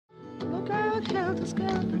Helter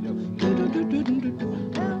Skelter. Helter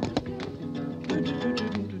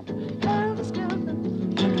Skelter.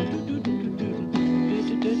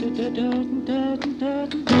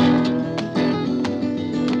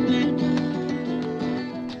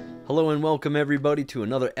 Hello and welcome everybody to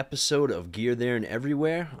another episode of Gear There and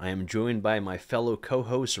Everywhere. I am joined by my fellow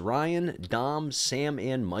co-hosts Ryan, Dom, Sam,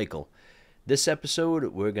 and Michael. This episode,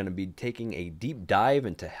 we're going to be taking a deep dive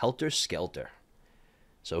into Helter Skelter.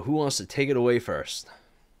 So who wants to take it away first?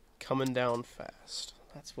 Coming down fast.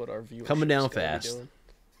 That's what our viewers Coming down fast.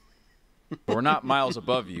 We're not miles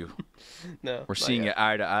above you. No, We're seeing it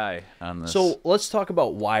eye to eye on this. So let's talk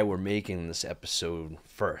about why we're making this episode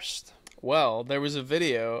first. Well, there was a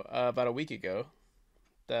video about a week ago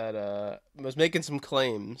that was making some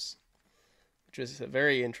claims, which was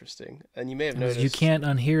very interesting. And you may have noticed... You can't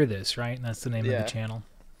unhear this, right? That's the name of the channel.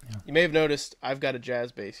 Yeah. You may have noticed I've got a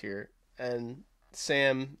jazz bass here, and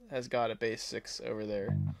Sam has got a bass 6 over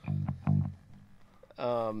there.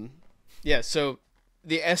 So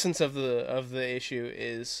the essence of the issue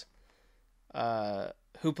is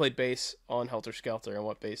who played bass on Helter Skelter and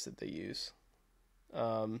what bass did they use.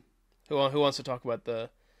 Who wants to talk about the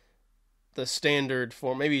standard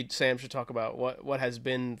form? Maybe Sam should talk about what has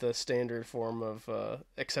been the standard form of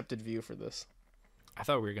accepted view for this. I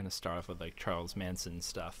thought we were going to start off with like Charles Manson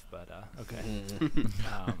stuff, but okay.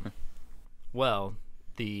 Well,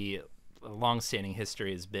 the long-standing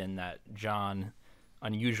history has been that John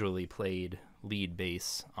unusually played lead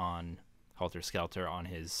bass on Helter Skelter on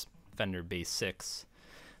his Fender Bass 6.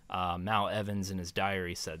 Mal Evans in his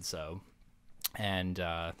diary said so. And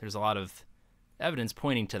there's a lot of evidence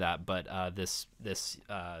pointing to that, but this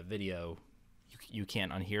video, you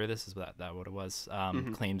can't unhear this, is that what it was,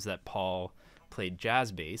 claims that Paul played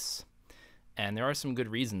jazz bass, and there are some good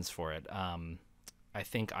reasons for it. I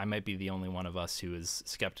think I might be the only one of us who is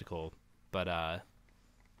skeptical, but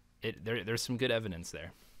there's some good evidence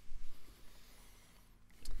there.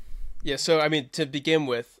 Yeah, so I mean, to begin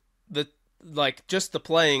with, just the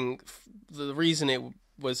playing, the reason it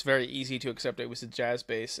was very easy to accept it was a jazz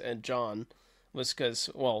bass, and John was because,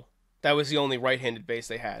 well, that was the only right-handed bass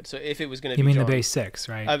they had. So if it was going to be John, John, the bass 6,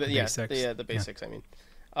 right? the bass 6. the bass 6, I mean.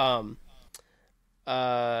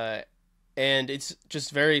 And it's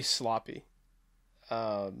just very sloppy.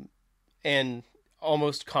 And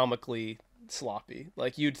almost comically sloppy.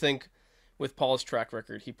 Like, you'd think with Paul's track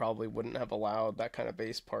record, he probably wouldn't have allowed that kind of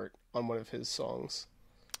bass part on one of his songs.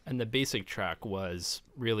 And the basic track was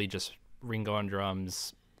really just Ringo on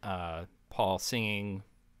drums, Paul singing,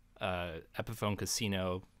 Epiphone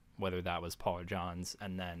Casino, whether that was Paul or John's,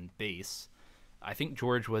 and then bass. I think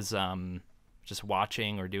George was just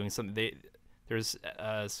watching or doing something. There's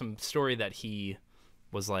some story that he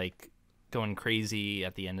was like going crazy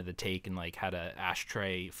at the end of the take and like had a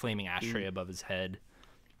flaming ashtray above his head,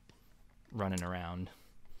 running around.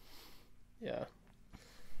 Yeah.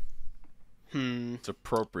 It's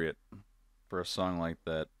appropriate for a song like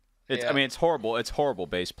that. I Yeah. mean, it's horrible. It's horrible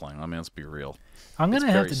bass playing. I mean, let's be real. I'm going to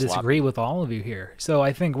It's have very to disagree with all of you here. So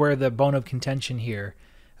I think we're the bone of contention here.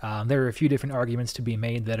 There are a few different arguments to be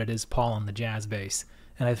made that it is Paul on the jazz bass.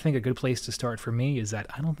 And I think a good place to start for me is that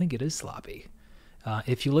I don't think it is sloppy.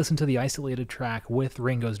 If you listen to the isolated track with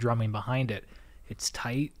Ringo's drumming behind it, it's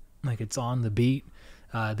tight, like it's on the beat.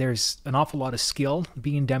 There's an awful lot of skill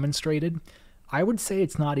being demonstrated. I would say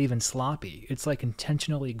it's not even sloppy. It's like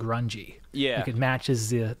intentionally grungy. Yeah. Like it matches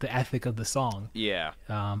the ethic of the song. Yeah.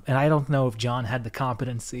 And I don't know if John had the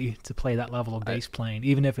competency to play that level of bass playing,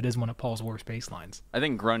 even if it is one of Paul's worst bass lines. I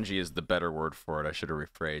think grungy is the better word for it. I should have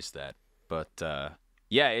rephrased that. But,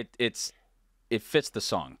 yeah, it fits the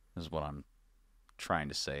song is what I'm trying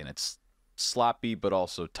to say. And it's sloppy but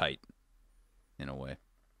also tight in a way.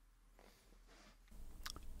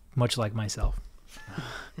 Much like myself.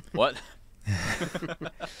 What?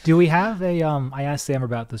 Do we have I asked Sam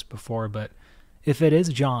about this before, but if it is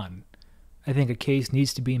John, I think a case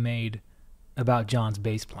needs to be made about John's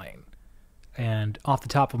bass playing. And off the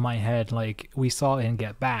top of my head, like we saw in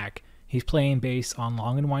Get Back, he's playing bass on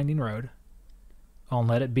Long and Winding Road, on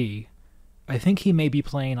Let It Be. I think he may be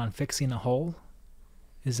playing on Fixing a Hole.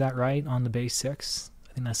 Is that right? On the bass 6?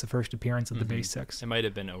 I think that's the first appearance of the bass 6. It might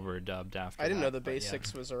have been overdubbed after. I didn't that, know the but bass yeah.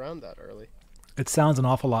 6 was around that early. It sounds an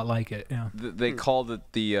awful lot like it, yeah. They called it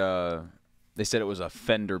they said it was a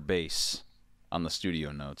Fender bass on the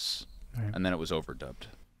studio notes, Right. and then it was overdubbed.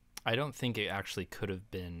 I don't think it actually could have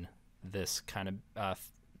been this kind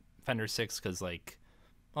of Fender 6 because, like,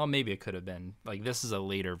 well, maybe it could have been. Like, this is a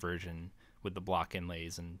later version with the block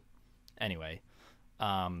inlays. And anyway,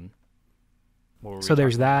 What were we So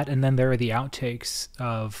there's talking about? that, and then there are the outtakes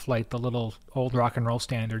of like the little old rock and roll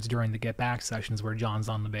standards during the Get Back sessions where John's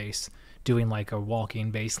on the bass doing like a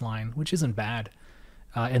walking bass line, which isn't bad.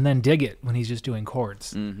 And then Dig It when he's just doing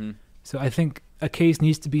chords. Mm-hmm. So I think a case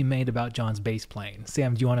needs to be made about John's bass playing.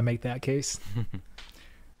 Sam, do you want to make that case?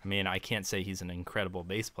 I mean, I can't say he's an incredible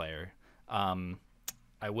bass player.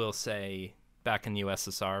 I will say back in the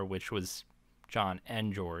USSR, which was John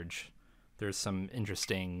and George, there's some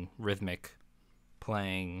interesting rhythmic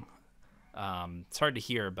playing. It's hard to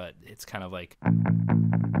hear, but it's kind of like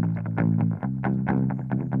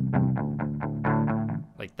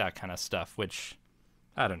that kind of stuff, which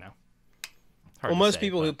I don't know. Hard Well, to most say,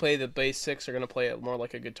 people who but- play the bass 6 are going to play it more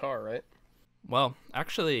like a guitar, right? Well,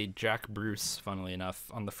 actually, Jack Bruce, funnily enough,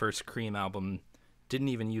 on the first Cream album, didn't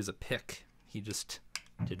even use a pick. He just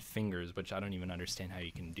did fingers, which I don't even understand how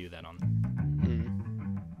you can do that on.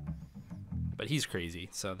 But he's crazy,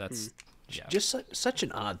 so that's yeah. Just such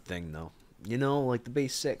an odd thing, though. You know, like the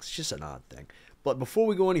bass 6, just an odd thing. But before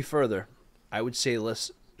we go any further, I would say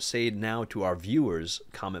let's say now to our viewers,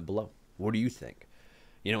 comment below. What do you think?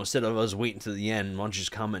 You know, instead of us waiting to the end, why don't you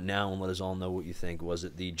just comment now and let us all know what you think. Was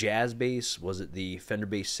it the jazz bass? Was it the Fender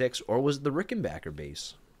Bass 6? Or was it the Rickenbacker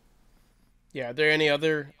bass? Yeah, are there any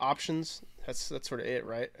other options? That's sort of it,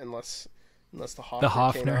 right? Unless the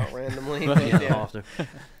Hofner came Hofner. out randomly. Yeah, But, yeah. Hofner.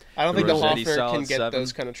 I don't think The the Rossetti Hofner Solid can get 7.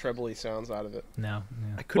 those kind of trebly sounds out of it. No.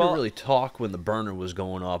 Yeah. I couldn't Well- really talk when the burner was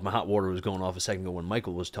going off. My hot water was going off a second ago when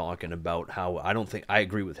Michael was talking about how I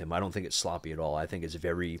agree with him. I don't think it's sloppy at all. I think it's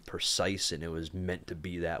very precise and it was meant to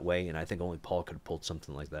be that way. And I think only Paul could have pulled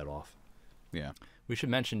something like that off. Yeah. We should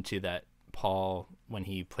mention, too, that Paul, when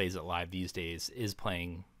he plays it live these days, is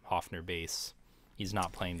playing Hofner bass. He's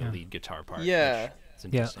not playing the lead guitar part. Yeah. Which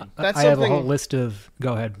is Yeah, interesting. That's I have a whole something- list of...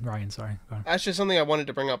 Go ahead, Ryan, sorry. Go ahead. That's just something I wanted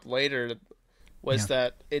to bring up later. Was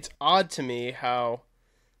that it's odd to me how,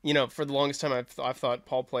 you know, for the longest time I've thought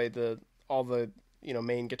Paul played all the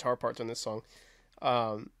main guitar parts on this song,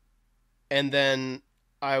 and then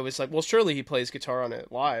I was like, well, surely he plays guitar on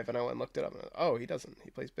it live, and I went and looked it up, and oh, he doesn't. He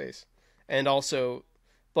plays bass, and also,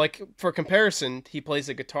 like for comparison, he plays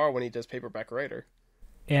the guitar when he does Paperback Writer.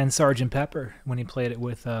 And Sgt. Pepper, when he played it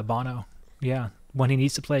with Bono. Yeah, when he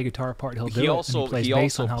needs to play a guitar part, he'll do He it. also- and he plays he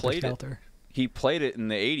bass also on Helter played it. Skelter. He played it in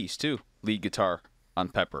the 80s, too. Lead guitar on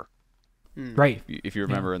Pepper. Right. If you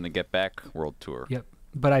remember in the Get Back World Tour. Yep.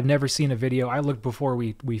 But I've never seen a video. I looked before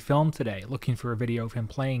we filmed today, looking for a video of him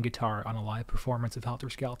playing guitar on a live performance of Helter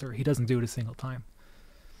Skelter. He doesn't do it a single time.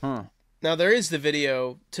 Huh. Now there is the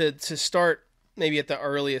video to start maybe at the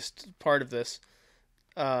earliest part of this,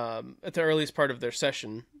 at the earliest part of their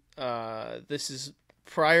session. This is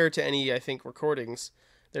prior to any, I think, recordings.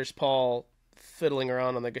 There's Paul fiddling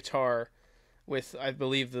around on the guitar with, I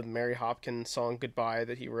believe, the Mary Hopkins song "Goodbye"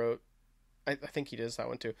 that he wrote. I think he does that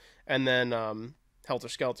one too. And then Helter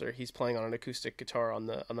Skelter, he's playing on an acoustic guitar on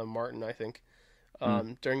the Martin, I think,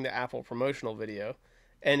 during the Apple promotional video.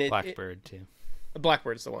 And Blackbird, too.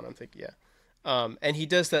 Blackbird's the one I'm thinking, yeah. And he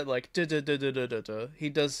does that like da da da da da da da.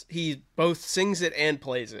 He both sings it and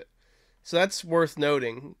plays it. So that's worth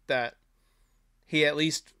noting that he at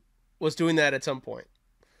least was doing that at some point.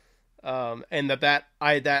 And that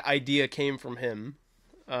idea came from him.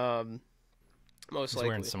 Most He's likely.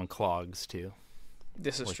 wearing some clogs, too.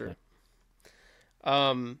 This is with true. it.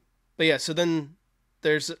 But yeah, so then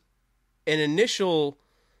there's an initial.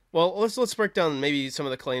 Well, let's break down maybe some of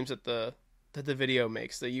the claims that the video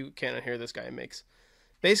makes that you can't hear this guy makes.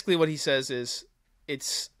 Basically, what he says is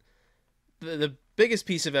it's the biggest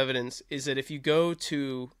piece of evidence is that if you go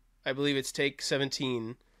to, I believe it's take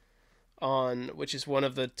 17 on, which is one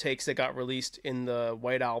of the takes that got released in the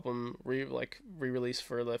White Album re-release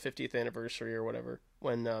for the 50th anniversary or whatever,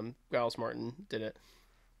 when Giles Martin did it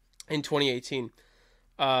in 2018.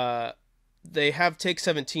 They have take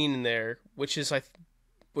 17 in there, which is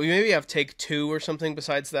we maybe have take 2 or something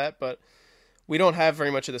besides that, but we don't have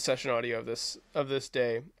very much of the session audio of this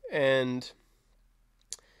day. And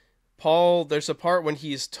Paul, there's a part when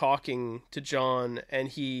he's talking to John, and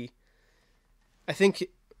I think,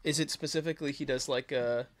 is it specifically he does like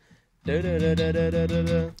a da da da da da da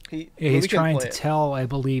da. He's trying to tell, I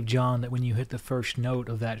believe, John, that when you hit the first note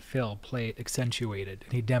of that fill, play it accentuated.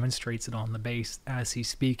 And he demonstrates it on the bass as he's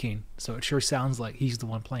speaking. So it sure sounds like he's the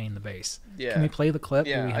one playing the bass. Yeah. Can we play the clip? Do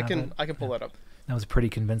we Yeah, I have it? can pull that up. That was a pretty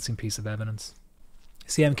convincing piece of evidence.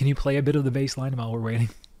 Sam, can you play a bit of the bass line while we're waiting?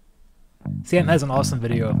 Sam has an awesome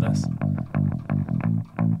video of this.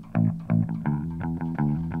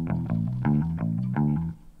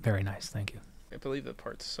 Very nice, thank you. I believe the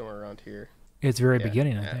part's somewhere around here. It's very Yeah,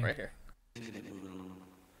 beginning, I yeah, think. right here.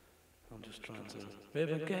 How I'm just trying to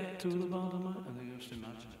maybe get to the bottom of it, and then just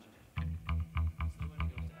imagine it.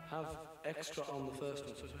 Have extra on the first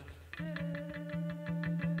one.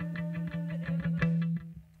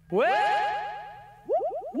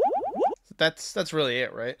 That's really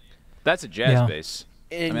it, right? That's a jazz Yeah. bass.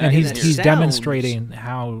 And, mean, I And can he's hear he's sounds- demonstrating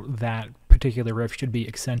how that particular riff should be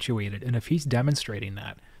accentuated. And if he's demonstrating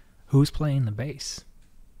that, who's playing the bass?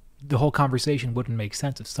 The whole conversation wouldn't make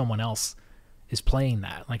sense if someone else is playing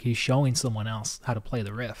that. Like he's showing someone else how to play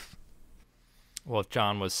the riff. Well, if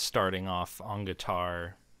John was starting off on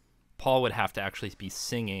guitar, Paul would have to actually be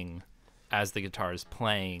singing as the guitar is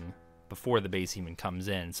playing before the bass even comes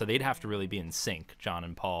in. So they'd have to really be in sync, John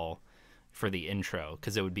and Paul, for the intro,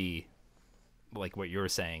 because it would be like what you were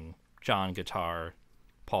saying, John guitar,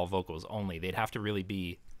 Paul vocals only. They'd have to really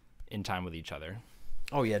be in time with each other.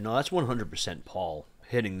 Oh yeah, no, that's 100% Paul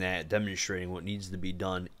hitting that, demonstrating what needs to be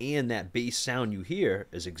done, and that bass sound you hear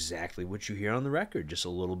is exactly what you hear on the record, just a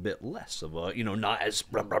little bit less of a, not as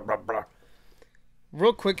blah blah blah blah.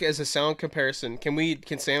 Real quick, as a sound comparison, can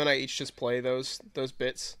Sam and I each just play those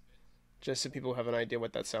bits, just so people have an idea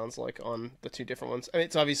what that sounds like on the two different ones? I mean,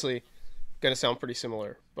 it's obviously gonna sound pretty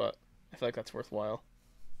similar, but I feel like that's worthwhile.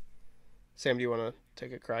 Sam, do you want to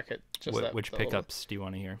take a crack at just that? Which pickups do you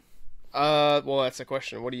want to hear? Well, that's the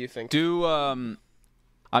question. What do you think?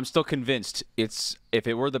 I'm still convinced it's if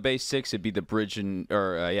it were the bass 6, it'd be the bridge and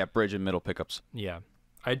bridge and middle pickups. Yeah,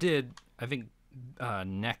 I think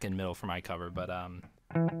neck and middle for my cover, but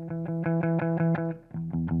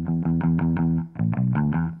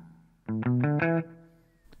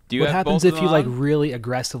Do you What have happens both if of you them like on? really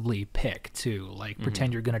aggressively pick too? Like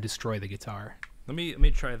pretend you're gonna destroy the guitar. let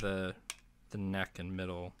me try the neck and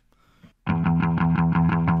middle.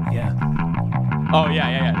 Yeah, Oh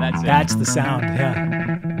yeah, that's it. that's the sound.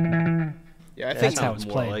 Yeah, Yeah, I think that's how it's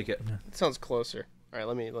more played. like it. it sounds closer. All right,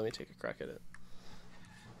 let me take a crack at it.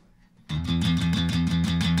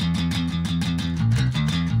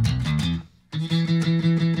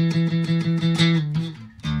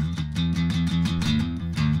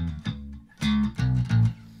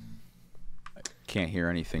 Can't hear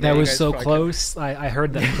anything. That you was guys so probably close. I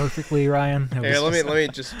heard that perfectly, Ryan. It Here, was let me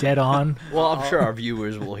just. dead on. Well, I'm sure our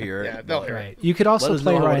viewers will hear it. Yeah, they'll hear it. Right. You could also Let us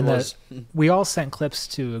play, know how it Ryan, that was. we all sent clips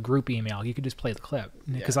to a group email. You could just play the clip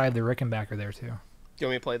because I have the Rickenbacker there too. Do you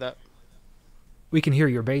want me to play that? We can hear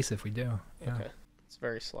your bass if we do. Yeah. Okay. It's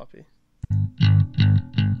very sloppy.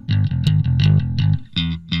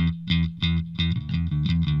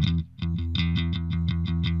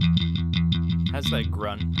 Has that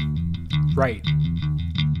grunt. Right.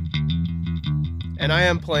 And I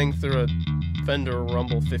am playing through a Fender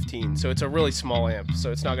Rumble 15, so it's a really small amp,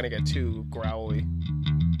 so it's not going to get too growly.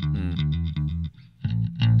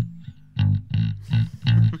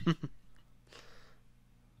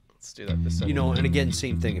 Let's do that this time. And again,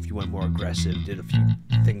 same thing. If you went more aggressive, did a few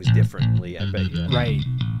things differently, I bet you. Right.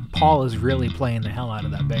 Paul is really playing the hell out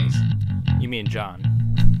of that bass. You mean John?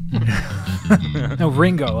 No,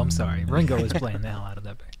 Ringo. I'm sorry. Ringo is playing the hell out of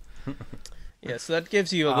that bass. Yeah, so that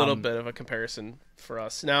gives you a little bit of a comparison for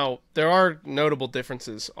us. Now, there are notable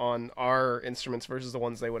differences on our instruments versus the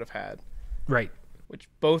ones they would have had, Right. which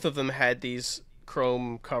both of them had these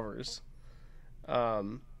chrome covers.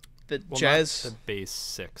 The Well, jazz... not the bass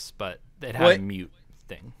 6, but it had What? a mute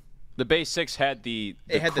thing. The bass 6 had the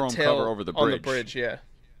it had chrome the tail cover over the bridge. on the bridge, yeah.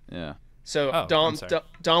 Yeah. So Oh, Dom I'm sorry.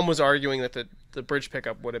 Dom was arguing that the bridge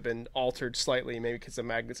pickup would have been altered slightly, maybe because the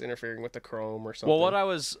magnet's interfering with the chrome or something. Well, what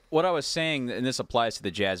I was saying, and this applies to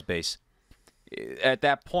the jazz bass. At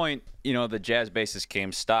that point, the jazz basses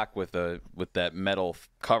came stock with that metal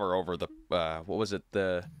cover over the what was it?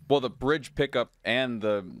 The bridge pickup and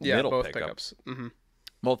the middle both pickup. pickups. Mm-hmm.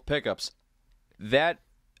 Both pickups. That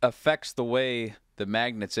affects the way the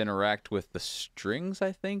magnets interact with the strings,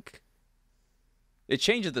 I think. It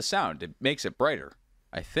changes the sound. It makes it brighter,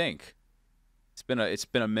 I think. It's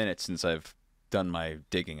been a minute since I've done my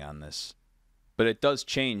digging on this. But it does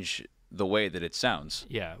change the way that it sounds.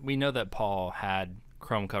 Yeah, we know that Paul had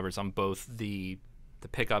chrome covers on both the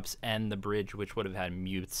pickups and the bridge, which would have had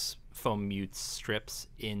foam mutes strips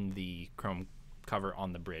in the chrome cover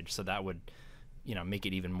on the bridge. So that would, make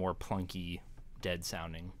it even more plunky, dead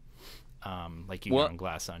sounding, like you get on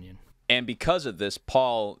Glass Onion. And because of this,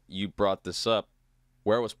 Paul, you brought this up.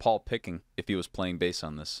 Where was Paul picking if he was playing bass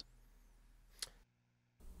on this?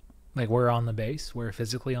 Like we're on the bass. We're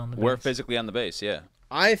physically on the bass. We're physically on the bass, yeah.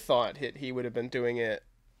 I thought he would have been doing it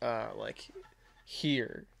like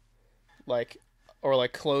here, or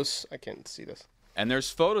close. I can't see this. And there's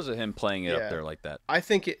photos of him playing it Yeah. up there like that. I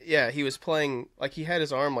think he was playing like he had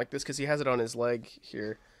his arm like this because he has it on his leg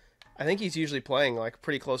here, I think he's usually playing like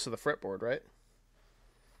pretty close to the fretboard, right?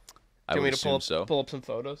 I Do you would want me to assume so. pull up some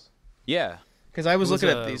photos? Yeah. Because I was It was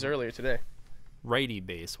looking at a- these earlier today. Righty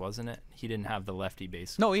bass, wasn't it? He didn't have the lefty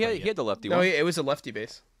bass. No, he quite had yet. the lefty No, one. it was a lefty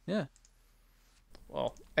bass. Yeah.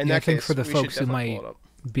 Well, in Yeah, I that think case, for the we should folks who definitely might pull it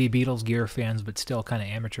up. be Beatles gear fans, but still kind of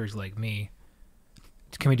amateurs like me,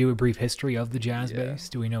 can we do a brief history of the jazz Yeah. bass?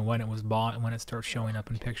 Do we know when it was bought and when it starts showing up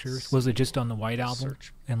in pictures? Was it just on the White Album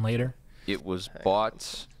Search. and later? It was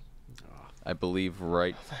bought, I believe,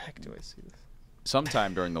 right How the heck do I see this?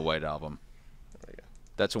 sometime during the White Album. There we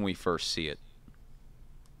That's when we first see it,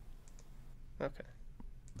 go. Okay.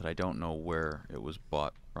 but I don't know where it was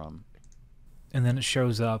bought from. And then it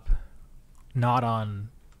shows up not on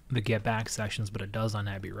the Get Back sessions, but it does on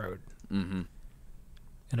Abbey Road. Mm-hmm.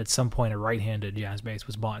 And at some point, a right-handed jazz bass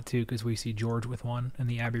was bought too, because we see George with one in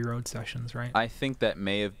the Abbey Road sessions, right? I think that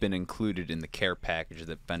may have been included in the care package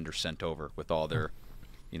that Fender sent over with all their,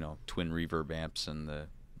 twin reverb amps and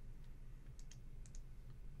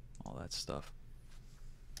all that stuff.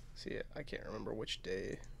 See, I can't remember which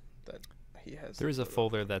day that he has. There the is a photo.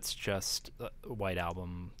 folder that's just White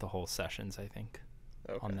Album, the whole sessions, I think,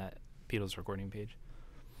 Okay. on that Beatles recording page.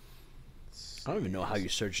 I don't even know how you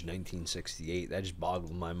searched 1968. That just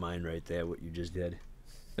boggled my mind right there, what you just did.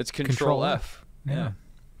 It's Control F. Yeah.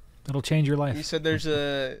 It'll change your life. You said there's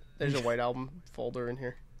a White Album folder in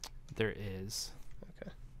here. There is.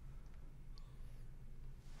 Okay.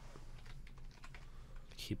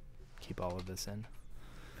 Keep all of this in.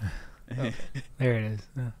 Okay. There it is.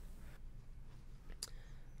 Yeah.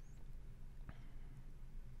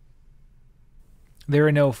 There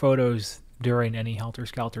are no photos during any Helter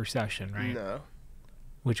Skelter session, right? No.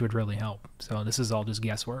 Which would really help. So this is all just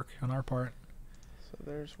guesswork on our part. So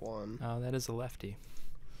there's one, Oh, that is a lefty.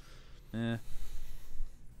 Yeah.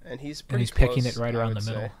 and he's And pretty he's picking close, it right I around would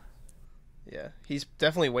the middle. say. Yeah, he's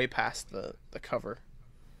definitely way past the cover.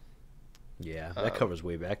 Yeah, that covers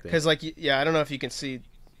way back there. Because I don't know if you can see,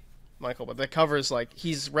 Michael, but the cover is like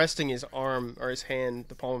he's resting his arm or his hand,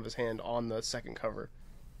 the palm of his hand, on the second cover.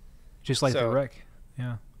 Just like the So- Rick.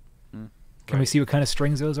 Yeah. Mm. Can we see what kind of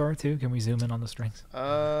strings those are too? Can we zoom in on the strings?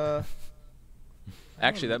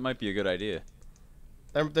 Actually, that might be a good idea.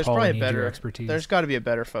 There's Paul, I probably a need your better expertise. There's got to be a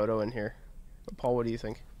better photo in here. But Paul, what do you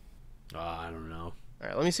think? I don't know. All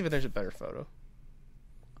right, let me see if there's a better photo.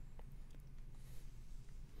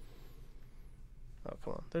 Oh,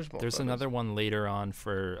 come on. There's more. There's photos. another one later on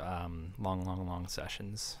for long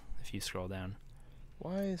sessions. If you scroll down.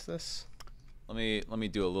 Why is this? Let me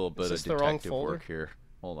do a little bit of this the wrong detective folder? work here.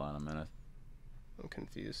 Hold on a minute. I'm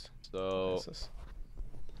confused. What So is this?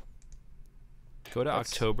 Go to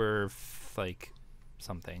That's- October,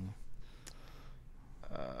 something.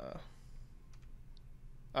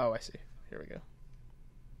 Oh, I see. Here we go.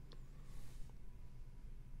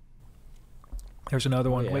 There's another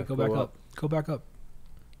one. yeah, Wait, go go back up. up. Go back up.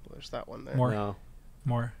 There's that one there. More. No.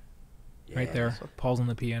 More. Right Yeah. there. Paul's on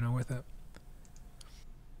the piano with it.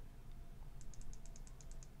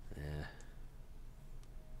 Yeah.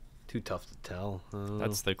 Too tough to tell.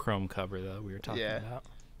 That's the chrome cover though we were talking Yeah.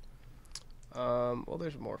 about. Well,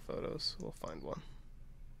 there's more photos. We'll find one.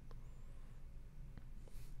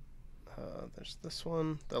 There's this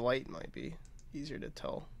one. The light might be easier to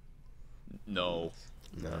tell. no.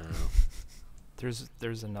 No.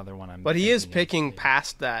 There's another one I'm. But he is thinking of picking later.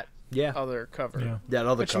 past that Yeah. other cover. Yeah. That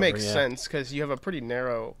other Which cover, makes yeah. sense because you have a pretty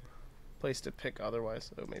narrow place to pick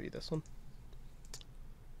otherwise. Oh, maybe this one.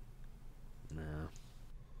 No.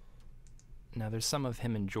 Now there's some of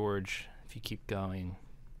him and George. If you keep going,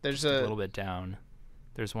 There's a a little bit down.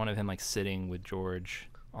 There's one of him like sitting with George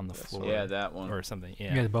on the This floor. one. Yeah, that one. Or something. You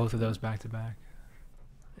Yeah. got both of those back to back.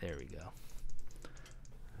 There we go.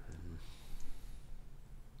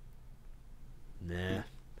 Nah.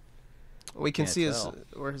 we can Can't see tell.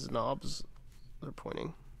 where his knobs are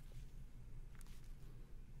pointing.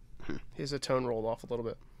 He has a tone rolled off a little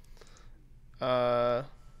bit. Oh,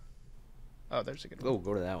 there's a good one.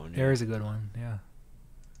 Go to that one. There is a good one. Yeah.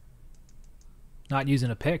 Not using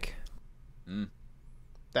a pick.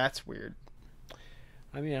 That's weird.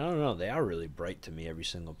 I mean, I don't know. They are really bright to me, every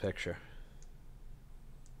single picture.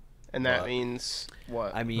 And that But- means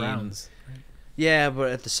what? I mean, Rounds. yeah,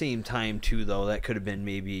 but at the same time, too, though, that could have been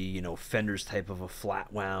maybe, Fender's type of a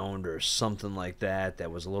flat wound or something like that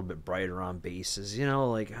was a little bit brighter on bases. I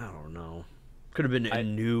don't know. Could have been a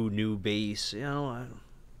new bass. I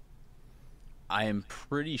am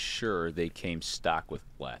pretty sure they came stock with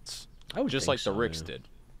flats, I would just think like so, the Ricks yeah. did.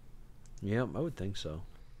 Yep, I would think so.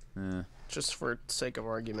 Just for sake of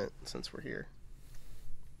argument, since we're here,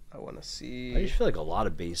 I want to see. I just feel like a lot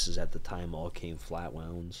of basses at the time all came flat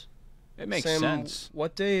wounds. It makes Sam, sense.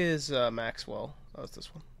 What day is Maxwell? Oh, it's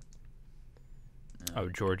this one. Oh,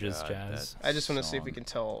 George's God, Jazz. that I just want to see if we song. can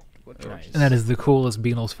tell what George Nice. is. And that is the coolest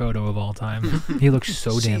Beatles photo of all time. He looks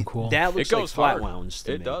so See, damn cool. That It looks like goes flat hard. wounds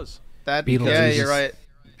to It me. does. That, Beatles yeah, is you're just- right.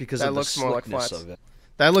 Because That of looks the more like slickness flats. of it.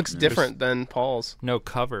 That looks different than Paul's. No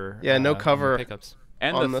cover. Yeah, no on the cover. pickups.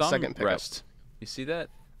 And On the the thumb second pickup. rest. You see that?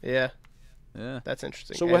 Yeah, Yeah. that's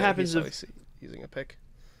interesting. So And what happens he's if- obviously using a pick?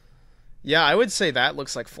 Yeah, I would say that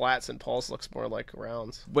looks like flats, and Paul's looks more like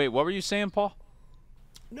rounds. Wait, what were you saying, Paul?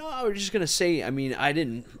 No, I was just gonna say. I mean, I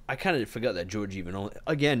kind of forgot that George even only.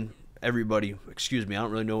 Again, everybody, excuse me. I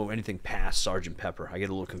don't really know anything past Sergeant Pepper. I get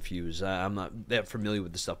a little confused. I'm not that familiar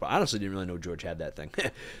with the stuff, but I honestly didn't really know George had that thing.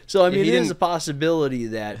 So I mean, he there's didn't- a possibility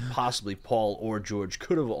that possibly Paul or George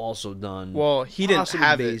could have also done. Well, he didn't possibly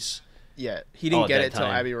have bass. it yet. He didn't at get that it till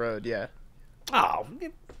time. Abbey Road. Yeah. Oh,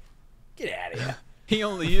 get out of here! He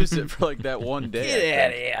only used it for like that one day. Get I out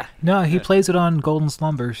of think. here! No, he plays it on Golden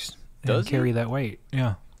Slumbers and Does he? carry that weight.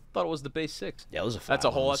 Yeah. Thought it was the bass 6. Yeah, those are That's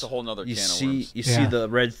a whole. ones. That's a whole nother You can see, of worms. you Yeah. see the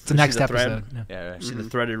red. It's the next see the thread? episode. Yeah. Yeah. Right. See the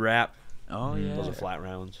threaded wrap. Oh yeah. Those are flat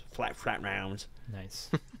rounds. Flat rounds. Nice.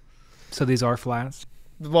 So these are flats.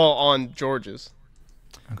 Well, on George's.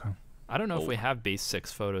 Okay. I don't know if we have base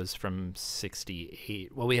 6 photos from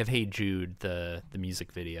 '68. Well, we have Hey Jude, the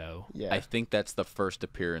music video. Yeah. I think that's the first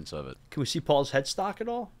appearance of it. Can we see Paul's headstock at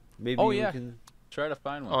all? Maybe. Oh, we yeah. can- Try to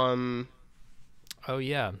find one. Oh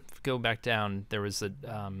yeah, go back down. There was a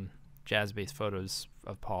jazz bass photos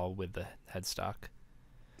of Paul with the headstock.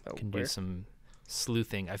 Oh, Can do where? some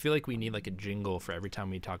sleuthing. I feel like we need like a jingle for every time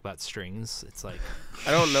we talk about strings. It's like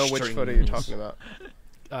I don't know which photo you're Strings. talking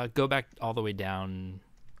about. go back all the way down.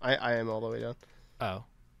 I am all the way down. Oh,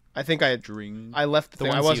 I think I String. left the the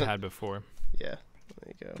thing. I ones you wasn't. had before. Yeah.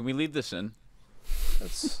 There you go. Can we leave this in?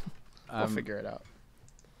 That's. We'll figure it out.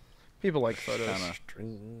 People like photos. kinda-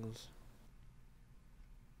 Strings.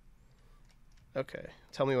 Okay.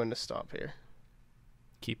 Tell me when to stop here.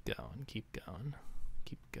 Keep going. Keep going.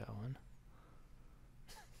 Keep going.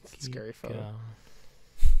 It's a Keep scary photo.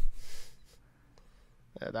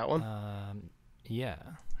 going. That one. Yeah.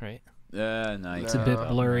 Right. Yeah, nice. It's a bit No.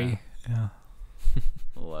 blurry. Yeah.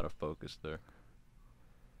 A lot of focus there.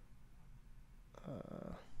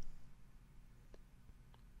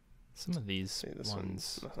 Some of these See, this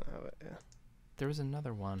ones. one doesn't have it. Yeah. There was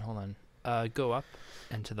another one. Hold on. Go up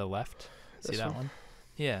and to the left. See This that one? one?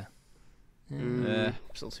 Yeah. Eh.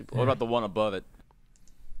 Still too What blurry. about the one above it?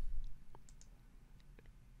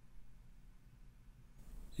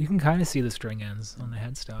 You can kind of see the string ends on the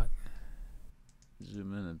headstock.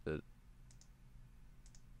 Zoom in a bit.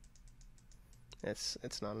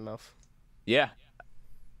 It's not enough. Yeah,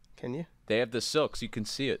 Can you? they have the silks. You can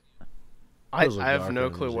see it. I Those look have darker no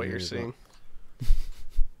than clue those what in you're here, seeing.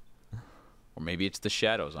 Or maybe it's the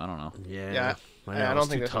shadows. I don't know. Yeah. Yeah. I, I know, don't it's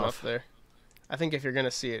think too there's tough. enough there. I think if you're gonna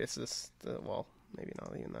see it, it's this. Well, maybe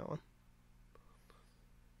not even that one.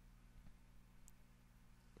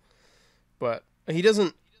 But he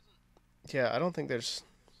doesn't. Yeah, I don't think there's.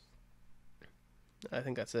 I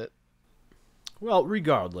think that's it. Well,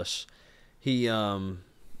 regardless, he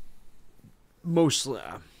mostly.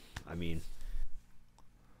 I mean,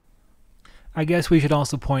 I guess we should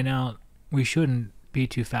also point out we shouldn't be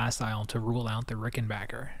too facile to rule out the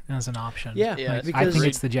Rickenbacker as an option. yeah, Yeah, I because think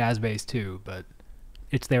it's the jazz bass too, but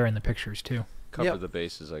it's there in the pictures too. Cover Yep. the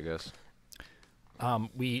bases, I guess.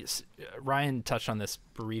 Ryan touched on this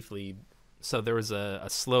briefly. So there was a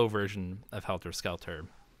slow version of Helter Skelter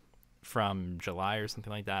from July or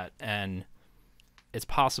something like that, and it's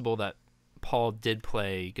possible that Paul did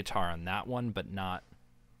play guitar on that one, but not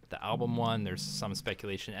the album one. There's some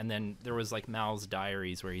speculation, and then there was like Mal's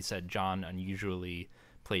diaries where he said John unusually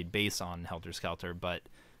played bass on Helter Skelter, but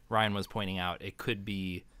Ryan was pointing out it could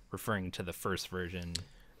be referring to the first version.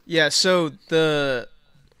 Yeah. So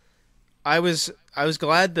I was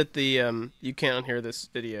glad that the You Can't Unhear This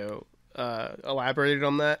video elaborated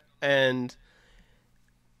on that, and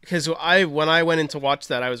because when I went in to watch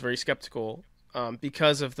that, I was very skeptical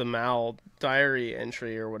because of the Mal diary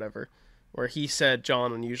entry or whatever, where he said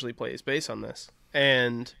John unusually plays bass on this,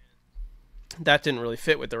 and that didn't really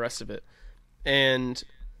fit with the rest of it. And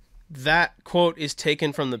that quote is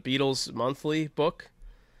taken from the Beatles Monthly book,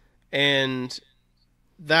 and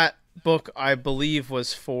that book I believe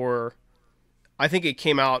was for, I think it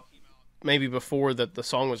came out maybe before that the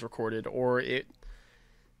song was recorded, or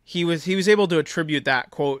he was able to attribute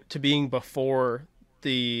that quote to being before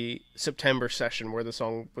the September session where the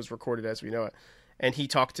song was recorded as we know it. And he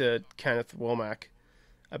talked to Kenneth Womack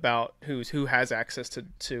about who has access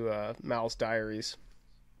to Mal's diaries,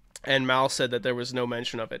 and Mal said that there was no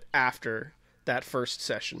mention of it after that first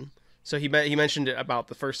session So he mentioned it about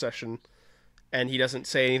the first session, and he doesn't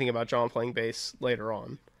say anything about John playing bass later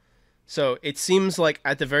on. So it seems like,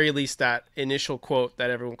 at the very least, that initial quote that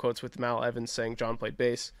everyone quotes with Mal Evans saying John played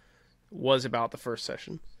bass was about the first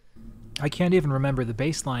session. I can't even remember the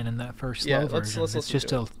bass line in that first slow version. Let's it's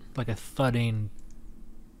just like a thudding,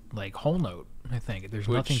 like, whole note, I think. There's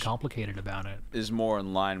nothing complicated about it. Is more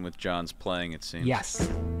in line with John's playing, it seems. Yes,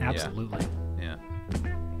 absolutely. Yeah.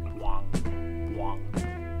 Wong, wong.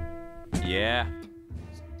 Yeah.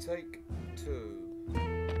 Take 2.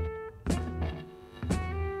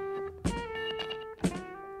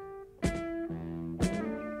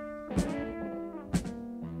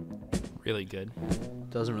 Really good.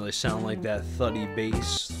 Doesn't really sound like that thuddy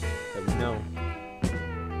bass that we know.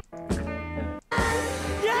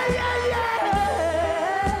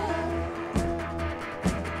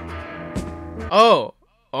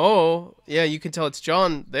 Oh, yeah, you can tell it's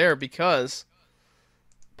John there because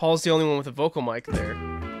Paul's the only one with a vocal mic there.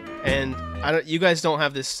 And you guys don't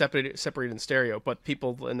have this separated in stereo, but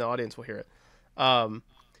people in the audience will hear it.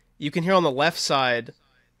 You can hear on the left side,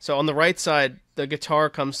 so on the right side, the guitar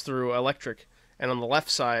comes through electric, and on the left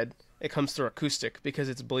side, it comes through acoustic because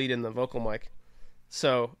it's bleed in the vocal mic.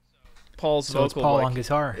 So Paul's vocal Paul mic on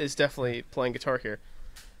guitar. is definitely playing guitar here.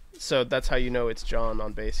 So that's how you know it's John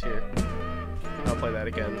on bass here. I'll play that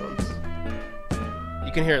again once.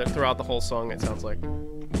 You can hear it throughout the whole song, it sounds like.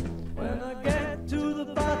 When I get to the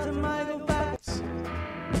bottom, I go back.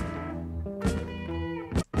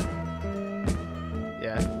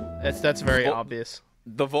 Yeah, that's very obvious.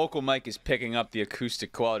 The vocal mic is picking up the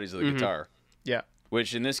acoustic qualities of the guitar, Yeah,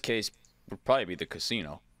 which in this case would probably be the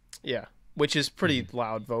Casino. yeah. Which is pretty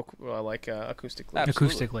loud acoustically.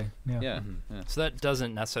 Acoustically, yeah. Yeah. So that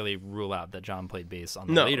doesn't necessarily rule out that John played bass on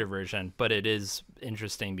the No. later version, but it is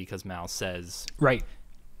interesting because Mal says Right.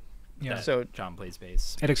 Yeah. that So- John plays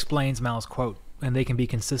bass. It explains Mal's quote, and they can be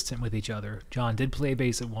consistent with each other. John did play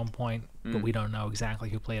bass at one point, but we don't know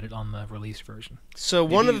exactly who played it on the released version. So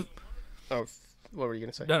what were you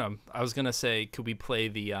gonna say? No, I was gonna say, could we play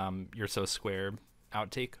the "You're So Square"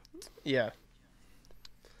 outtake? Yeah.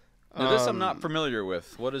 Now, this I'm not familiar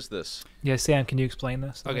with. What is this? Yeah, Sam, can you explain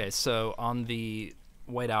this? Okay, so on the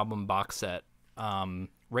White Album box set,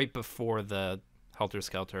 right before the Helter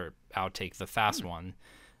Skelter outtake, the fast one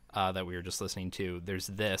that we were just listening to, there's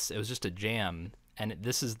this. It was just a jam, and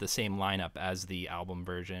this is the same lineup as the album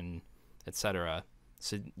version, etc.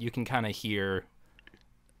 So you can kind of hear,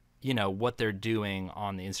 what they're doing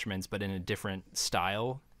on the instruments, but in a different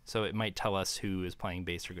style. So it might tell us who is playing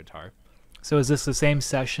bass or guitar. So is this the same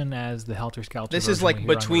session as the Helter Skelter? This is version like we hear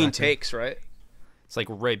on the between record? takes, right? It's like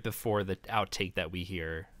right before the outtake that we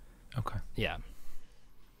hear. Okay. Yeah.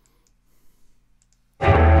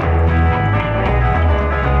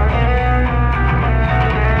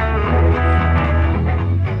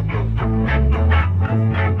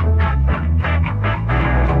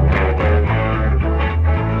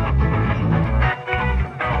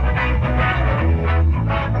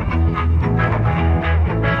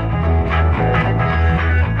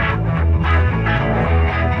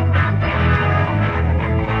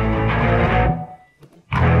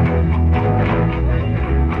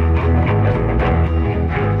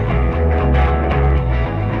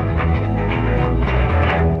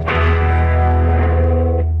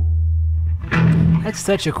 That's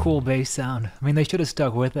such a cool bass sound. I mean, they should have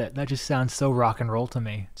stuck with it. That just sounds so rock and roll to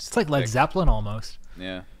me. It's like Led Zeppelin almost.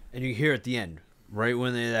 Yeah. And you hear at the end, right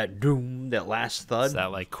when they that doom, that last thud, It's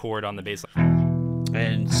that like chord on the bass.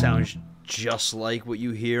 and sounds just like what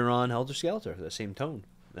you hear on Helter Skelter, the same tone.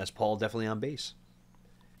 That's Paul definitely on bass.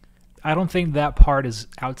 I don't think that part is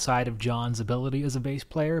outside of John's ability as a bass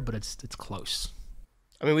player, but it's close.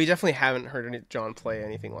 I mean, we definitely haven't heard John play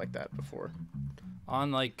anything like that before.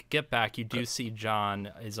 On like Get Back, you do see John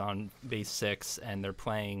is on bass 6, and they're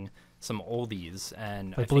playing some oldies,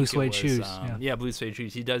 and Like I Blue think it Suede was, Shoes, yeah, Blue Suede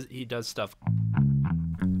Shoes. He does stuff,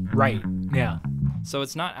 Right. Yeah. so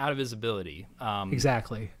it's not out of his ability.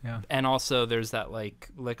 Exactly. Yeah. And also, there's that like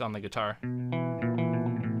lick on the guitar.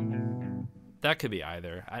 That could be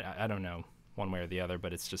either. I don't know one way or the other,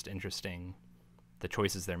 but it's just interesting the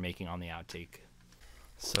choices they're making on the outtake.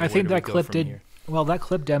 So I where think do we that go clip from did here? well. That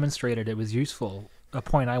clip demonstrated it was useful. A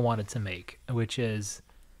point I wanted to make, which is,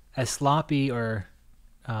 as sloppy or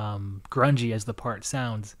grungy as the part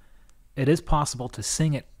sounds, it is possible to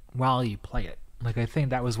sing it while you play it. Like, I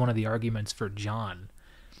think that was one of the arguments for John.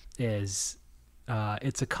 Is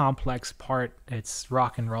it's a complex part. It's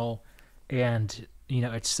rock and roll, and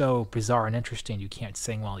it's so bizarre and interesting. You can't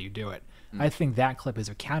sing while you do it. I think that clip is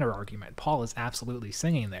a counter argument. Paul is absolutely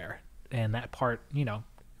singing there, and that part,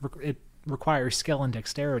 it requires skill and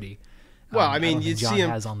dexterity. Well, I don't mean, think you'd John see him.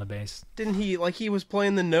 has on the bass. Didn't he he was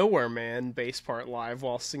playing the Nowhere Man bass part live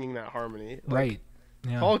while singing that harmony? Like, Right.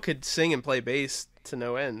 Yeah. Paul could sing and play bass to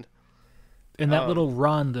no end. And that little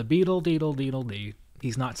run, the beetle deedle deedle dee,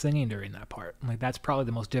 he's not singing during that part. Like that's probably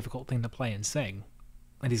the most difficult thing to play and sing,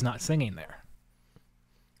 and he's not singing there.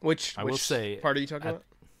 Which I will say, part are you talking about?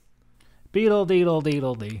 Beetle deedle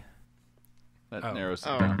deedle dee. That Oh. narrows it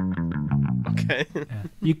Oh. down. Okay. Yeah.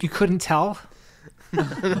 You couldn't tell?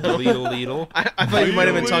 Ladle, ladle. I thought you might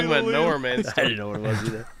have been talking about Nowhere Man. I didn't know what it was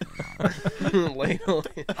either. Ladle.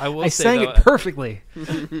 I will I say sang though, it perfectly.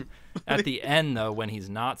 at the end though, when he's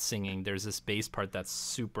not singing, there's this bass part that's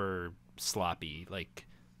super sloppy. Like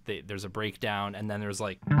there's a breakdown, and then there's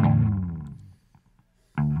like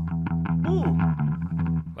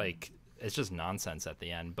it's just nonsense at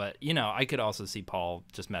the end. But I could also see Paul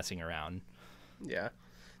just messing around. Yeah.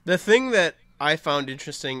 The thing that I found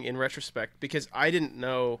interesting in retrospect, because I didn't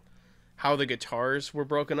know how the guitars were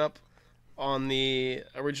broken up on the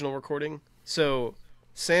original recording. So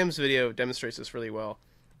Sam's video demonstrates this really well.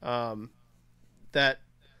 That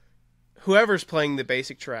whoever's playing the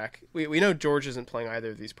basic track, we know George isn't playing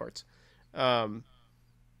either of these parts. The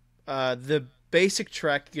basic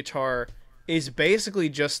track guitar is basically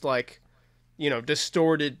just like,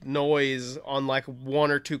 distorted noise on like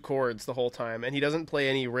one or two chords the whole time, and he doesn't play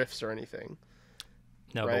any riffs or anything.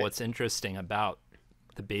 No, Right. but what's interesting about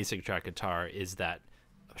the basic track guitar is that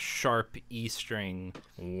sharp E string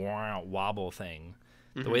wobble thing.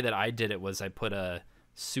 The way that I did it was I put a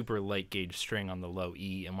super light gauge string on the low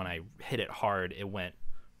E, and when I hit it hard, it went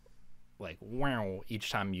like wow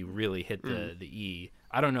each time you really hit the E.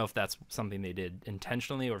 I don't know if that's something they did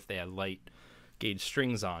intentionally or if they had light gauge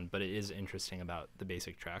strings on, but it is interesting about the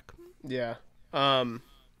basic track. Yeah. And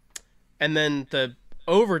then the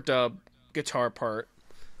overdub guitar part,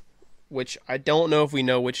 which I don't know if we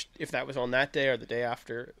know if that was on that day or the day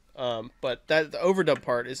after. But the overdub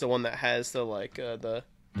part is the one that has the like the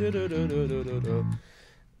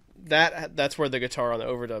that's where the guitar on the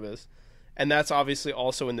overdub is, and that's obviously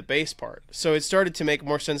also in the bass part. So it started to make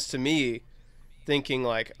more sense to me, thinking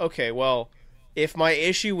like, okay, well, if my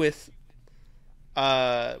issue with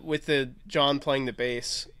the John playing the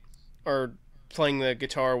bass or playing the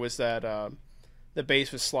guitar was that the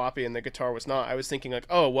bass was sloppy and the guitar was not, I was thinking like,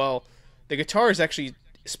 oh well, the guitar is actually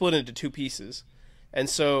split into two pieces, and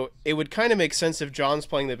so it would kind of make sense if John's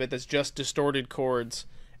playing the bit that's just distorted chords,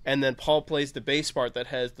 and then Paul plays the bass part that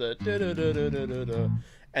has the da-da-da-da-da-da,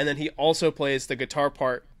 and then he also plays the guitar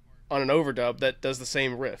part on an overdub that does the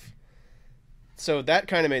same riff. So that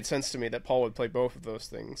kind of made sense to me that Paul would play both of those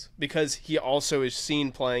things, because he also is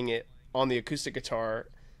seen playing it on the acoustic guitar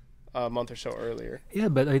a month or so earlier. Yeah,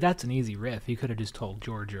 but like, that's an easy riff. You could have just told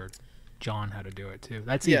George or John how to do it too.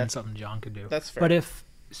 That's Yeah. even something John could do. That's fair. But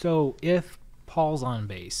if Paul's on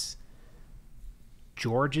bass,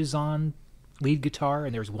 George is on lead guitar,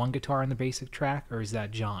 and there's one guitar on the basic track, or is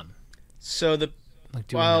that John? So Like,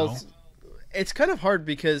 do we know? it's kind of hard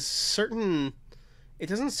because it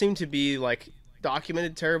doesn't seem to be like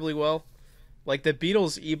documented terribly well. Like the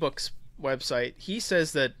Beatles ebooks website, he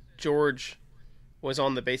says that George was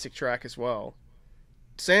on the basic track as well.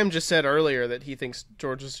 Sam just said earlier that he thinks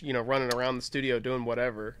George was, running around the studio doing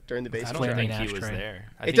whatever during the I basic don't track. think Flaming he was ashtray. there.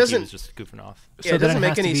 I It think doesn't- he was just goofing off. Yeah, it then doesn't has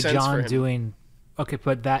make to any be sense John for him. doing. Okay,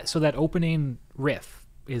 but that opening riff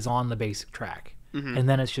is on the basic track, Mm-hmm. and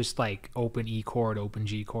then it's just like open E chord, open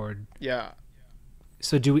G chord. Yeah.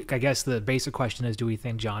 So I guess the basic question is, do we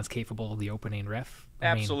think John's capable of the opening riff?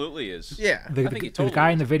 I mean, Absolutely is. Yeah. The, I think he the totally guy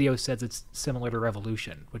in is. the video says it's similar to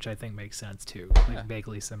Revolution, which I think makes sense too, like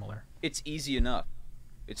vaguely similar. It's easy enough.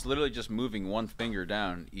 It's literally just moving one finger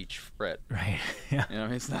down each fret. Right? Yeah.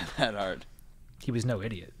 It's not that hard. He was no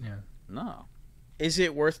idiot. Yeah. No. Is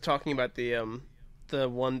it worth talking about the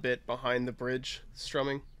one bit behind the bridge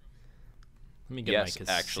strumming? Let me get Yes,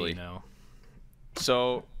 my actually. casino.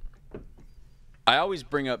 So, I always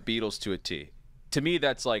bring up Beatles to a T. To me,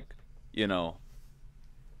 that's like,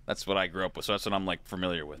 that's what I grew up with. So that's what I'm like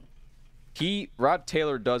familiar with. Rod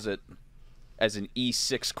Taylor does it as an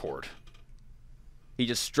E6 chord. He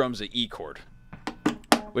just strums an E chord, Are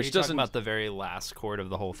which you talking doesn't. about the very last chord of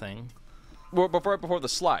the whole thing? Well, before the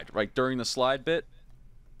slide, right during the slide bit,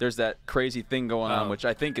 there's that crazy thing going on, Oh. which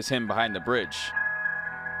I think is him behind the bridge.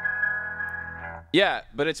 Yeah,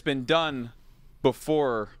 but it's been done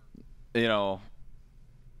before,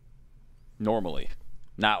 normally,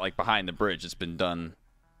 not like behind the bridge. It's been done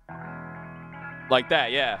like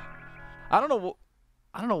that. Yeah, I don't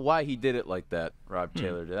know why he did it like that. Rob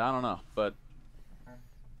Taylor did. I don't know, but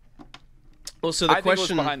Well, so I think it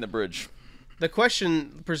was behind the bridge. The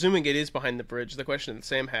question, presuming it is behind the bridge, the question that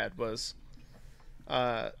Sam had was,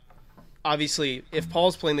 obviously, if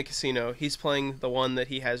Paul's playing the casino, he's playing the one that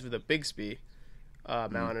he has with a Bigsby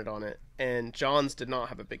mounted on it, and John's did not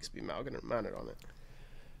have a Bigsby mounted on it.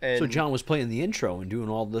 And So John was playing the intro and doing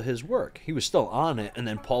all his work. He was still on it, and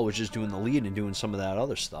then Paul was just doing the lead and doing some of that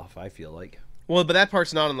other stuff, I feel like. well, but that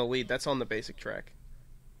part's not on the lead. That's on the basic track.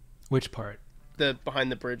 Which part? The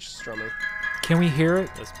behind the bridge strumming. Can we hear it?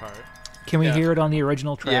 This part. Can we Yeah. hear it on the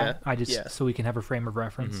original track? Yeah. So we can have a frame of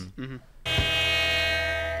reference. Mm-hmm.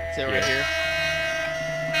 See it right here?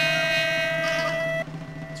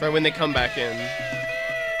 It's right when they come back in.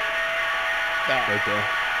 That. Right there.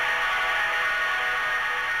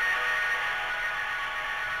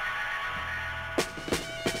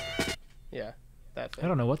 Yeah, that I thing.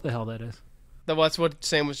 don't know what the hell that is. That's what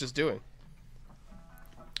Sam was just doing.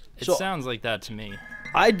 It So- sounds like that to me.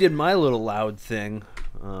 I did my little loud thing.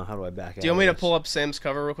 How do I back out? Do you want me to of this? pull up Sam's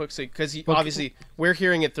cover real quick? Because Well, obviously we're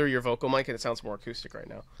hearing it through your vocal mic and it sounds more acoustic right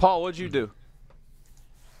now. Paul, what'd you do?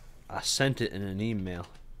 I sent it in an email.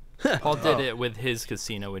 Paul did it with his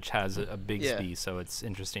casino, which has a Bigsby, Yeah. so it's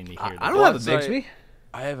interesting to hear I that. don't have a Well, Bixby.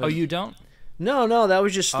 I have. Oh, you don't? No, that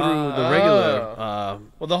was just through the regular.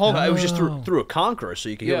 Well, the whole It was just through a Conqueror, so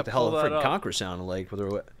you could hear Yeah, what the hell pull a that freaking up. Conqueror sounded like. Whether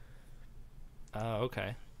it. Oh,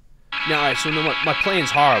 okay. No, all right. So no, my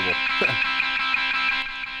playing's horrible.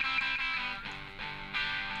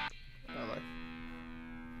 Oh my.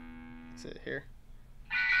 Is it here?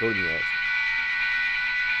 Go to the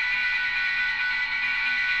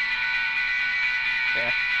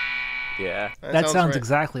Yeah. Yeah, That sounds right.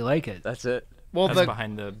 exactly like it. that's it. Well, That's the,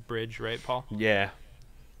 behind the bridge, right, Paul? Yeah.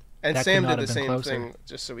 and That Sam could not did the have been same closer. thing,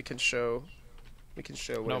 just so we can show. We can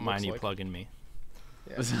show what Don't it mind looks you like. plugging me.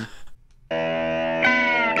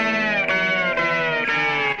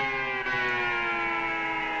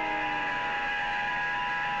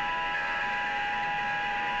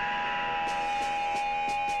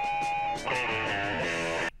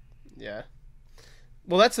 Yeah.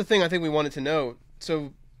 Well, that's the thing I think we wanted to know.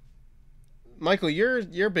 So, Michael, your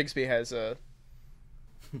Bigsby has a.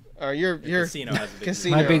 Your casino has a Bigsby.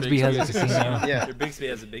 casino. My Bigsby has a casino. Yeah. Your Bigsby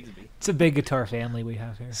has a Bigsby. It's a big guitar family we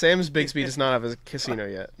have here. Sam's Bigsby does not have a casino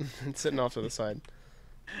yet. It's sitting off to the side.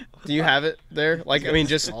 Do you have it there? Like, I mean,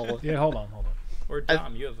 just Yeah, hold on. Or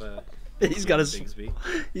Dom, you have a. He's got a. Bigsby.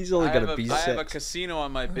 He's only got a B6. I have a casino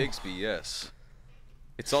on my Bigsby. Yes,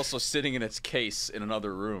 it's also sitting in its case in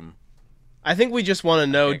another room. I think we just want to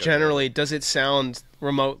know can't go generally, does it sound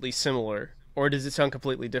remotely similar, or does it sound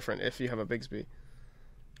completely different if you have a Bigsby?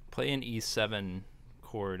 Play an E7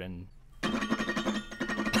 chord and.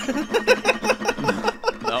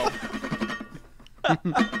 No.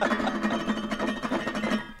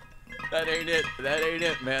 That ain't it. That ain't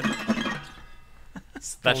it, man.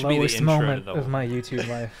 That should be the Lowest intro to moment the of my YouTube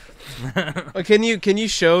life. Can you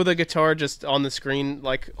show the guitar just on the screen,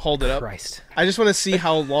 like hold it up? Christ. I just want to see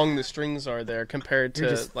how long the strings are there compared to You're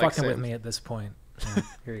just like fucking with Sam's. me at this point. Yeah,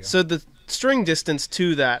 here you go. So the string distance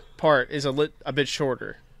to that part is a bit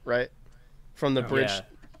shorter, right? From the bridge. Yeah,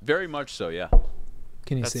 Very much so, yeah.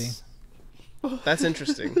 Can you see? that's, That's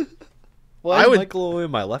interesting. Why I is would- Michael in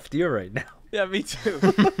my left ear right now? Yeah, me too.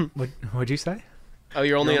 What'd you say? Oh,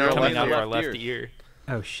 you're only in our coming left out of ear. our left left ear. ear.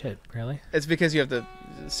 Oh shit! Really? It's because you have the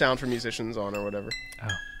sound for musicians on or whatever. Oh.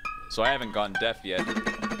 So I haven't gone deaf yet.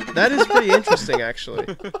 That is pretty interesting,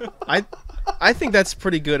 actually. I think that's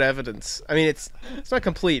pretty good evidence. I mean, it's not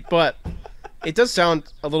complete, but it does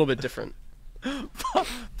sound a little bit different.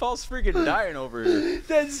 Paul's freaking dying over here.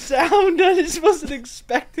 That sound, I just wasn't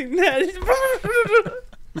expecting that.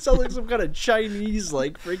 It sounds like some kind of Chinese,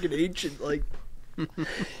 like, freaking ancient, like.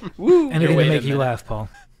 Woo! Anything wait to a make you minute. laugh, Paul.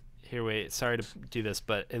 Here, wait. Sorry to do this,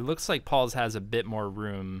 but it looks like Paul's has a bit more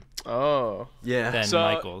room Oh. Yeah. than So-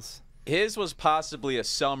 Michael's. His was possibly a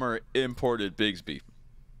summer imported Bigsby.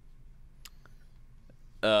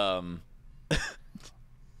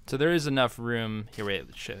 So there is enough room. Here, wait.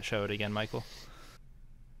 Show it again, Michael.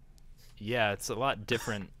 Yeah, it's a lot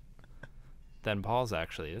different than Paul's,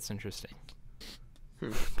 actually. That's interesting.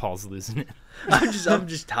 Paul's losing it. I'm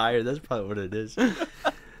just tired. That's probably what it is.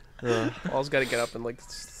 Paul's got to get up in like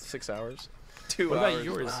 6 hours. 2 What hours. about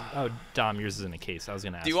yours? Oh, Dom, yours is in a case. I was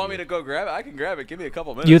going to ask Do you want me to go grab it? I can grab it. Give me a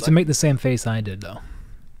couple minutes. You have to make the same face I did, though.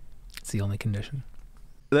 It's the only condition.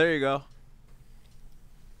 There you go.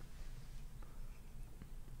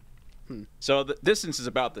 So the distance is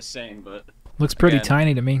about the same, but Looks pretty Again.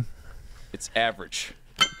 tiny to me. it's average.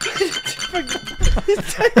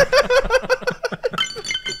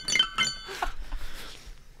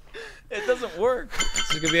 It doesn't work.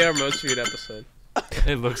 This is going to be our most viewed episode.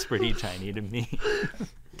 It looks pretty tiny to me.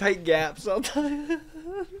 Tight gaps. I'll tell you.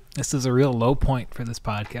 This is a real low point for this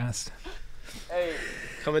podcast.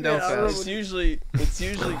 Coming down fast. It's usually pretty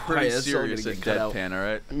Alright, that's all serious gonna at get cut out. deadpan, all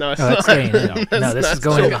right? No, it's Oh, that's not. staying in. No, this is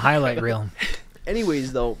going in the highlight reel.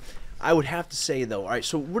 Anyways, though, I would have to say, though, all right,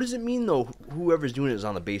 so what does it mean, though, whoever's doing it is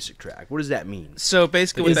on the basic track? What does that mean? So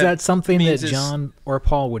basically, what Is that something that means is- John or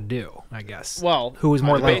Paul would do, I guess? Well, who was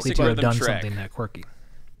more the likely basic to have rhythm done track. something that quirky?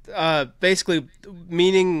 Basically,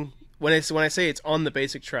 meaning when I say it's on the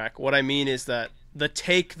basic track, what I mean is that the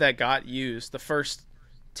take that got used, the first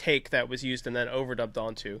take that was used and then overdubbed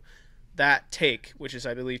onto, that take, which is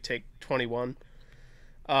I believe take 21,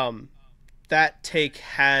 that take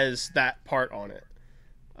has that part on it,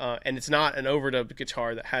 and it's not an overdubbed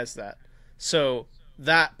guitar that has that. So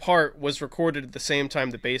that part was recorded at the same time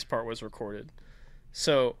the bass part was recorded.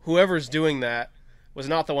 So whoever's doing that was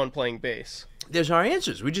not the one playing bass. There's our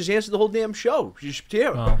answers. We just answered the whole damn show. Just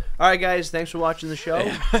here. Well. All right, guys, thanks for watching the show.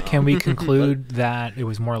 Can we conclude that it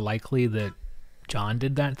was more likely that John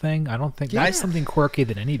did that thing? I don't think that's something quirky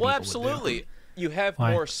that any people Well, would do. absolutely. You have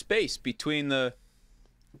Why? more space between the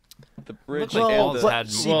bridge Looked like and Paul's the... had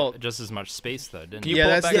well- just as much space though, didn't you he? Yeah,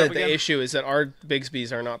 pull it that's back up the again? issue is that our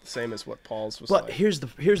Bigsby's are not the same as what Paul's was But like. here's the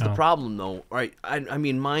Oh. problem, though. Right? I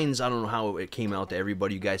mean, mine's, I don't know how it came out to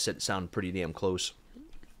everybody. You guys said it sounded pretty damn close.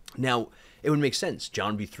 Now, it would make sense.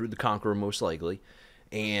 John would be through the Conqueror most likely,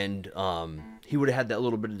 and he would have had that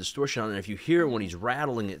little bit of distortion on it. And if you hear when he's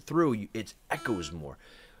rattling it through, it echoes more.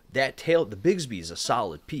 That tail, the Bigsby is a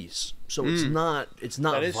solid piece, so it's not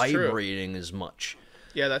That is true. vibrating as much.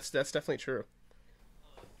 Yeah, that's definitely true.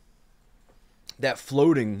 That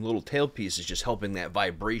floating little tailpiece is just helping that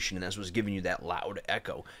vibration, and that's what's giving you that loud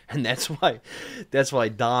echo. And that's why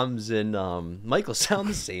Dom's and Michael sound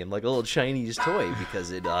the same, like a little Chinese toy,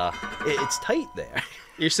 because it's tight there.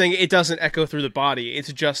 You're saying it doesn't echo through the body;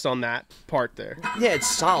 it's just on that part there. Yeah, it's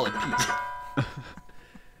solid piece.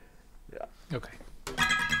 Okay.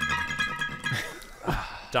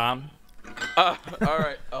 Dom, all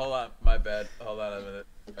right, hold on. My bad. Hold on a minute.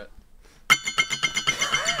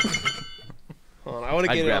 Hold on, I want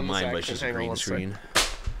to I'd get it grab on this mine, but action. it's just a Hang on green one sec. screen.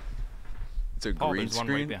 It's a Paul, green there's one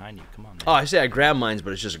right screen. behind you. Come on, man. Oh, I say I grab mine,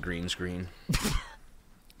 but it's just a green screen.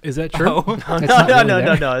 Is that true? Oh. It's not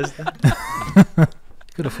really there.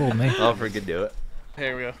 Could have fooled me. I'll freaking do it.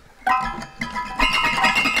 Here we go.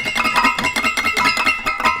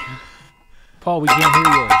 Paul, we can't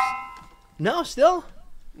hear yours. No, still.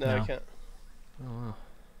 No, I No. can't.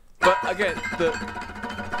 But again,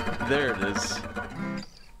 there it is.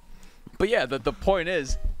 But yeah, the point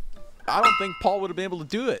is, I don't think Paul would have been able to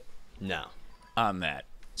do it No. on that.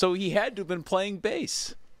 So he had to have been playing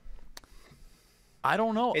bass. I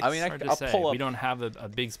don't know. It's I mean, Hard to I'll say. pull up. We don't have a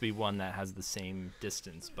Bigsby one that has the same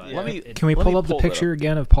distance, but Yeah. Let me- it- Can we Let pull me up the pull that picture up.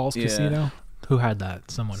 again of Paul's Yeah. casino? Who had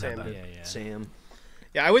that? Someone Sam had that. did. yeah. Sam.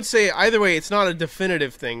 Yeah, I would say either way, it's not a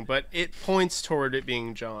definitive thing, but it points toward it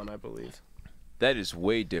being John, I believe. That is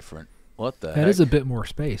way different. What the That heck? is a bit more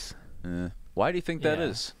space. Why do you think that Yeah.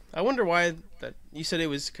 is? I wonder why that. You said it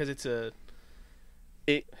was because it's a.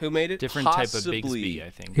 Who made it? Different type of Possibly. Bigsby, I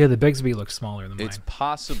think. Yeah, the Bigsby looks smaller than mine. It's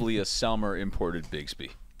possibly a Selmer imported Bigsby.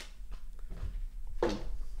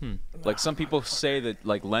 Like some people say that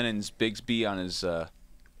like Lennon's Bigsby on his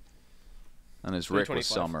Rick was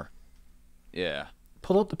 325. Selmer. Yeah.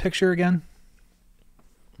 Pull up the picture again.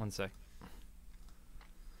 One sec.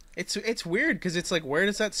 It's weird because it's like, where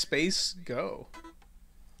does that space go?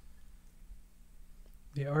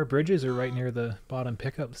 Yeah, our bridges are right near the bottom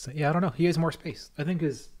pickups. Yeah, I don't know. He has more space. I think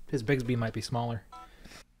his Bigsby might be smaller.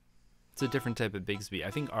 It's a different type of Bigsby.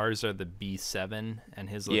 I think ours are the B7, and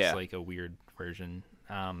his looks Yeah. like a weird version.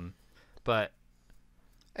 But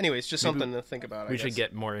Anyways, just Maybe something to think about. we should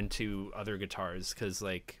get more into other guitars because,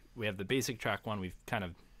 like, we have the basic track one. We've kind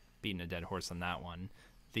of beaten a dead horse on that one.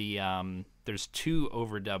 The there's two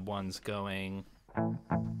overdub ones going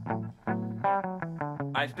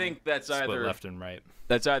I think that's split either left and right.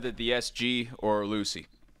 that's either the SG or Lucy.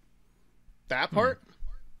 that part.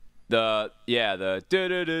 The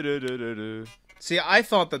du-du-du-du-du-du-du. See, I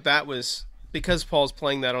thought that was because Paul's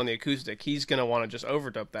playing that on the acoustic. He's gonna want to just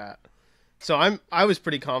overdub that. So I was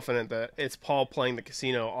pretty confident that it's Paul playing the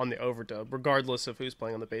casino on the overdub, regardless of who's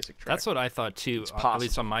playing on the basic track. That's what I thought too, at possible.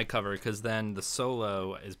 least on my cover, because then the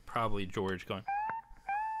solo is probably George going.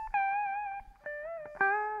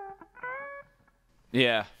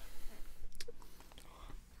 Yeah.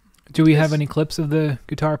 Do we have any clips of the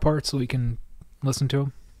guitar parts so we can listen to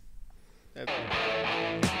them? There we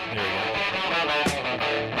go.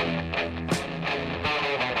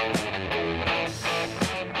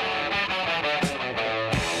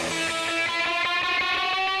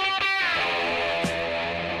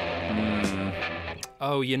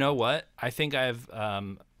 Oh, you know what? I think I've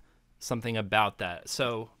something about that.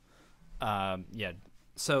 So, yeah.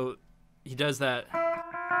 So he does that.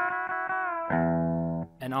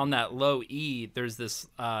 And on that low E, there's this,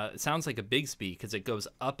 it sounds like a Bigsby because it goes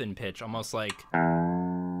up in pitch, almost like,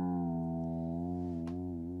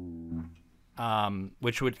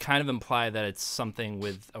 which would kind of imply that it's something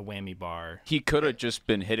with a whammy bar. He could have just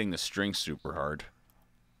been hitting the string super hard.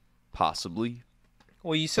 Possibly.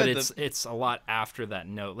 Well, you said But it's a lot after that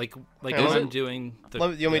note. Like Is when I'm it? doing the... You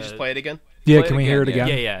want me to just play it again? Yeah, Play can it we hear it again,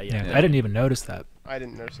 again? Yeah. I didn't even notice that. I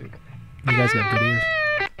didn't notice it. You guys got good ears.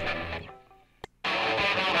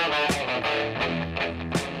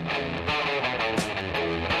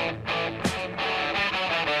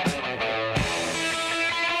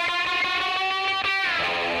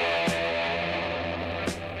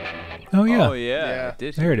 Oh yeah. Oh yeah. Yeah. I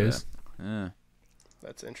did There hear it is. that. Yeah.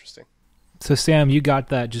 That's interesting. So Sam, you got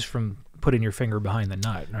that just from putting your finger behind the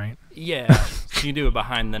nut, right? Yeah. You do a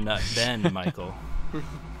behind the nut bend, Michael.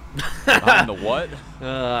 Behind the what?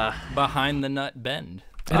 Behind the nut bend.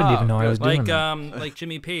 I didn't even know I was doing Like that. like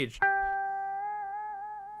Jimmy Page.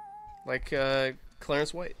 Like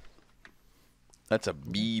Clarence White. That's a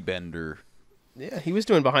bee bender. Yeah, he was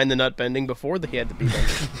doing behind the nut bending before he had the bee bender.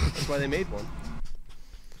 That's why they made one.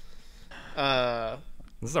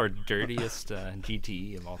 This is our dirtiest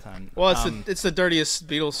GTE of all time. Well, it's the dirtiest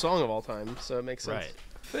Beatles song of all time, so it makes sense. Right.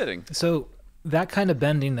 Fitting. So that kind of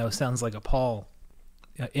bending though sounds like a Paul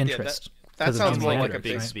interest. That 'cause of sounds Jimi more like a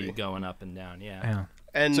Hendrix, Bigsby right? going up and down. Yeah. Yeah.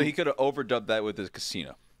 And So he could have overdubbed that with his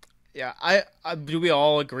casino. yeah, I do we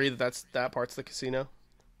all agree that that part's the casino,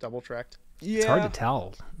 double tracked? Yeah. It's hard to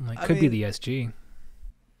tell. Like, I could be mean- the SG.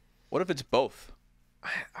 What if it's both?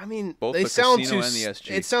 I mean, Both they the sound casino too. and the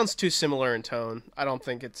SG. It sounds too similar in tone. I don't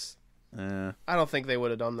think it's. That I don't think they would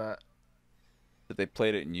have done that. they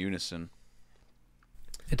played it in unison.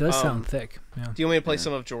 It does sound thick. Yeah. Do you want me to play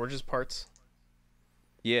some of George's parts?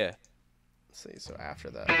 Yeah. Let's see. So after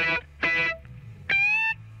that.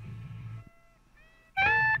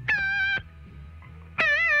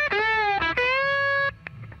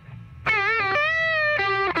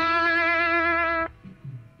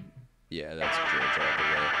 Yeah, that's George all the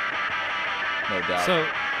way. No doubt. So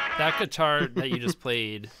that guitar that you just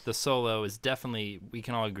played, the solo is definitely, we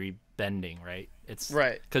can all agree, bending, right? It's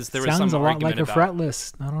Right. because there was Sounds a some lot like argument a about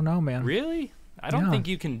fretless. I don't know, man. Really? I don't Yeah. think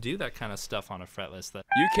you can do that kind of stuff on a fretless.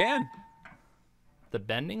 You can. The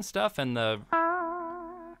bending stuff and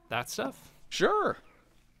that stuff. Sure.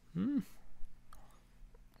 You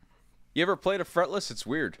ever played a fretless? It's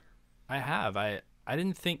weird. I have. I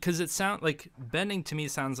didn't think because it sound like bending to me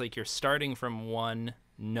sounds like you're starting from one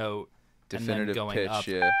note Definitive and then going pitch, up.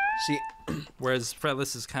 yeah. See, Whereas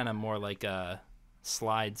fretless is kind of more like a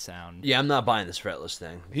slide sound. yeah, I'm not buying this fretless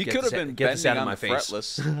thing. He Get could this have out- been get this bending out of on my the face.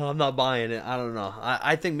 fretless. I'm not buying it. I don't know.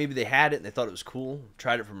 I think maybe they had it and they thought it was cool.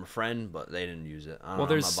 Tried it from a friend, but they didn't use it. I don't Well, know, I'm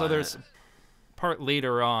there's not buying there's it. part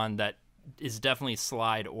later on that is definitely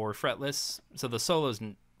slide or fretless. So the solo's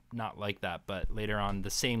not like that, but later on the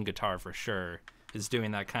same guitar for sure is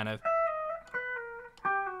doing that kind of.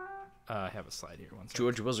 I have a slide here. One second.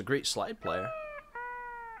 George was a great slide player.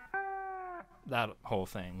 That whole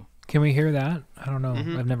thing. Can we hear that? I don't know.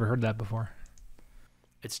 Mm-hmm. I've never heard that before.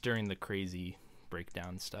 It's during the crazy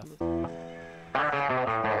breakdown stuff.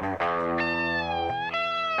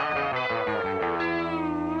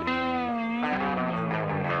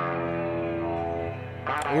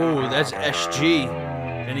 Ooh, that's SG,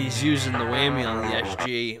 and he's using the whammy on the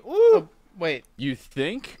SG. Ooh, Wait, You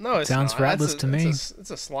think? no, it's Sounds not. fretless to me. It's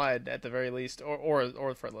a slide at the very least, or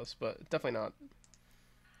fretless, but definitely not.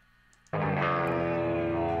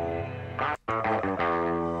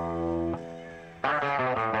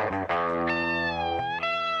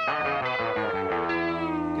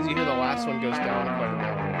 Because you hear the last one goes down quite a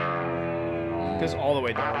bit. Goes all the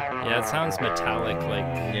way down. Yeah, it sounds metallic, like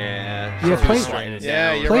yeah. Yeah, something play- sliding it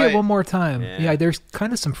Yeah, down. you're Play right. it one more time. Yeah. Yeah, there's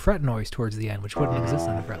kind of some fret noise towards the end, which wouldn't exist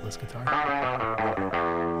on a fretless guitar.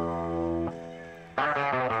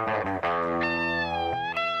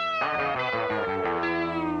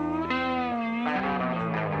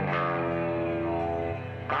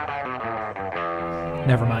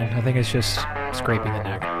 Never mind. I think it's just scraping the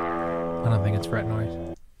neck. I don't think it's fret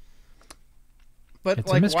noise. But It's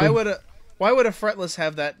a like, mystery. why would a fretless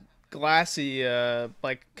have that glassy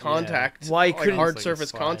like contact? Why like couldn't- hard It's like a surface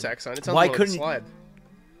slide. contact sign? It sounds Why more like a couldn't- slide?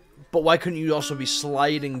 But why couldn't you also be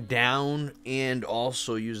sliding down and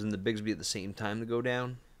also using the Bigsby at the same time to go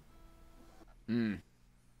down?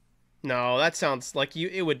 No, that sounds like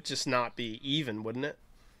it would just not be even, wouldn't it?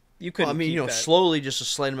 You couldn't. Well, I mean, keep you know, that. slowly, just a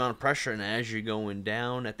slight amount of pressure, and as you're going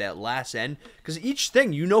down at that last end, because each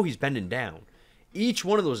thing, you know, he's bending down, Each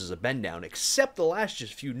one of those is a bend down, except the last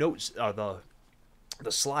just few notes are the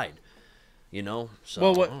slide. You know. So,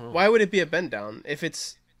 Well, I don't know. why would it be a bend down? If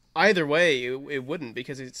it's either way, it wouldn't,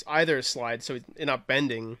 because it's either a slide, so it's not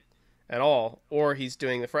bending at all, or he's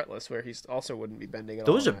doing the fretless, where he also wouldn't be bending at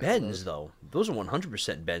all. Those are bends, though. Those are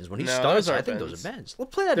 100% bends. When he No, starts, those I aren't think bends. those are bends.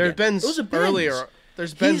 Let's play that There's again. bends Those are bends. earlier.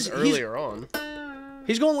 There's bends He's- earlier on.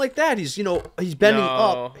 He's going like that. He's he's bending No.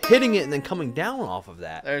 up, hitting it, and then coming down off of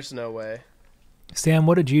that. There's no way. Sam,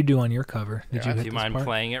 what did you do on your cover? Did you Do hit you this mind part?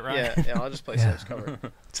 playing it, Ryan? Yeah, I'll just play Yeah. Sam's cover.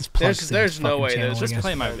 Just plug There's Sam's no fucking way. channel, There's I Just guess.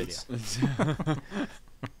 play my bends. video.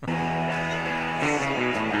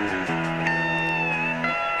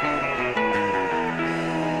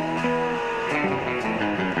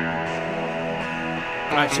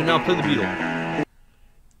 All right, so now play the Beatle.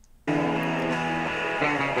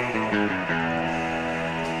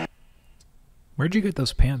 Where'd you get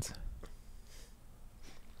those pants?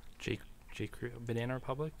 Banana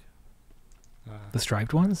Republic? The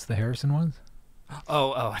striped ones? The Harrison ones?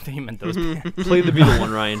 Oh, I think you meant those pants. Play the Beatle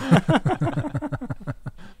one, Ryan.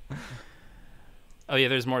 Oh, yeah,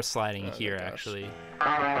 there's more sliding Oh, here, gosh. actually.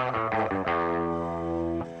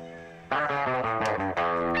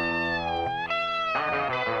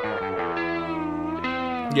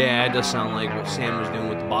 Yeah, it does sound like what Sam was doing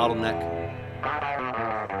with the bottleneck.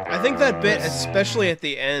 I think that bit, especially at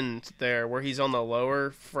the end there, where he's on the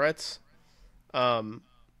lower frets, that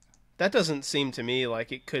doesn't seem to me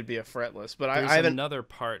like it could be a fretless. But There's I haven't. another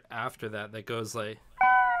part after that goes like...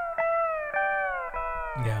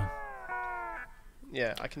 Yeah.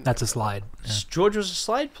 Yeah, I can. That's a slide. Yeah. George was a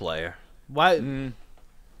slide player. Why?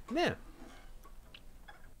 Yeah.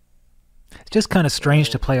 It's just kind of strange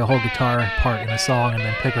to play a whole guitar part in a song and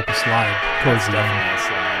then pick up a slide towards the end. Definitely a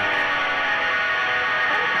slide.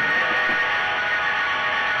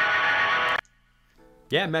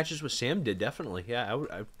 Yeah, it matches what Sam did, definitely. Yeah,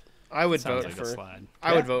 I would Sounds vote like for. a slide.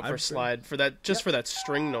 I would Yeah, vote I'd for agree. slide for that, just for that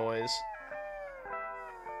string noise.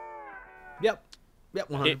 Yep,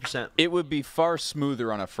 100%. It would be far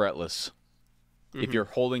smoother on a fretless. If you're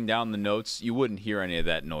holding down the notes, you wouldn't hear any of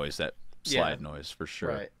that noise, that slide Yeah. noise, for sure.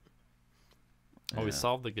 Right. Well, we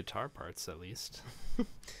solved the guitar parts, at least.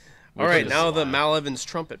 All right, is now the slide. Mal Evans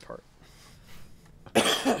trumpet part.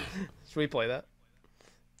 Should we play that?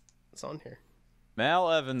 It's on here.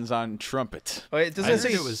 Mal Evans on trumpet. Oh, it I doesn't think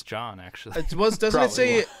say it was John, actually. It was. Doesn't it Probably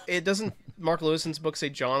say was. it? Doesn't Mark Lewison's book say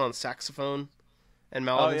John on saxophone, and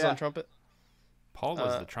Mal Oh, Evans yeah. on trumpet? Paul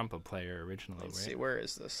was the trumpet player originally, Let's right? see. Where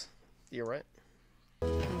is this? You're right.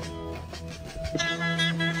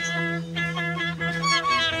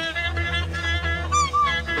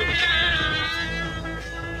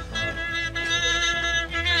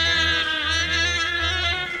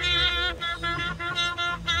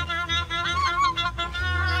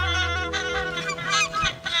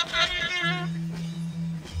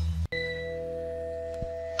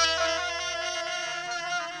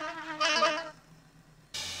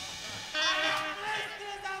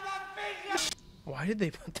 Why did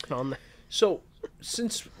they put that on there? So,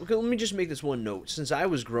 okay, let me just make this one note. Since I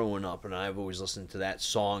was growing up and I've always listened to that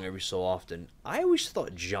song every so often, I always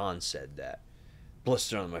thought John said that.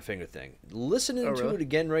 Blister on my finger thing. Listening Oh, to really? it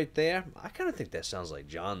again right there, I kind of think that sounds like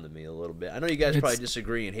John to me a little bit. I know you guys It's- probably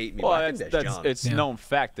disagree and hate me, Well, but I think that's John. it's Yeah. known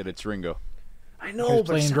fact that it's Ringo. I He know, was but it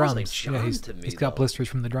playing sounds drums. like John Yeah, to me. he's got though. blisters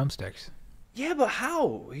from the drumsticks. Yeah, but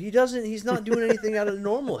how? He's not doing anything out of the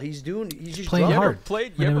normal. He's just Playing drumming. hard. You When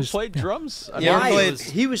it ever was- played yeah. drums? I Yeah, mean, I played-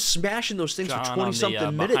 He was smashing those things John for on 20 the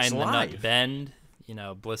something minutes behind the nut live. bend,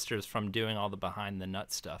 blisters from doing all the behind the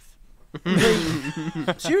nut stuff.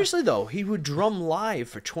 Seriously though, he would drum live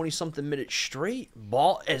for 20 something minutes straight,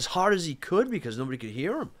 ball as hard as he could because nobody could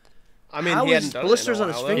hear him. I mean, How he is hadn't done blisters it in on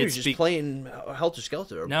a his while, though. fingers It's just be- playing Helter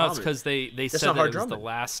Skelter? No, it's Promise. because they That's said not that hard it was the drumming.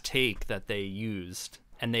 last take that they used,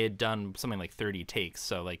 and they had done something like 30 takes.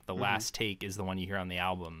 So like the last take is the one you hear on the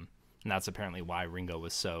album, and that's apparently why Ringo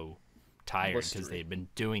was so tired, because Blistery. they had been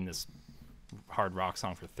doing this hard rock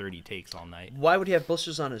song for 30 takes all night. Why would he have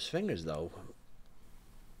blisters on his fingers though?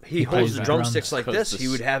 He plays holds the the drumsticks drums. like this. He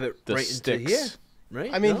would have it the right into sticks. here,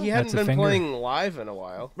 right? I mean, No? he hadn't That's a been finger. playing live in a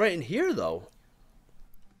while. right in here though.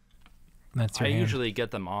 That's your I hand. usually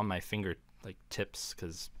get them on my finger like tips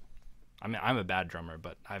because I'm a bad drummer,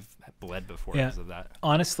 but I've bled before Yeah. because of that.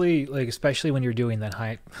 Honestly, like especially when you're doing that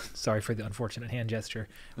high. Sorry for the unfortunate hand gesture.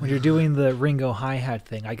 When you're doing the Ringo hi hat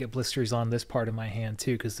thing, I get blisters on this part of my hand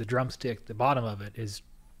too because the drumstick, the bottom of it, is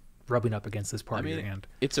rubbing up against this part I of your mean, hand.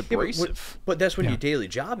 it's Yeah, but abrasive. but that's what Yeah. your daily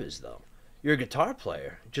job is though. You're a guitar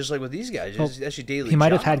player, just like with these guys. Well, That's your daily. He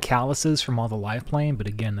might have job. had calluses from all the live playing, but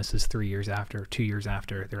again, this is 2 years after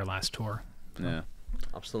their last tour. Yeah.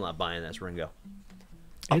 I'm still not buying that's Ringo.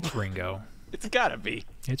 It's Ringo. It's gotta be.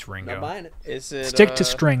 It's Not Ringo. buying it. Is it Stick to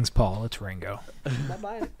strings, Paul. It's Ringo. Not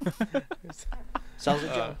buying it. Sounds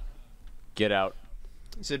like John. Get out.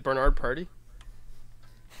 Is it Bernard Purdy?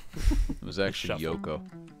 It was actually Yoko.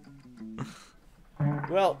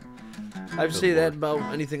 Well, I've say that about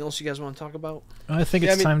anything else you guys want to talk about. I think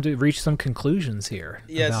it's time to reach some conclusions here.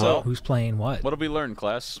 Yeah, about so- who's playing what. What have we learned,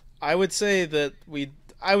 class? I would say that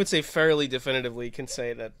I would say fairly definitively can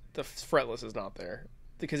say that the fretless is not there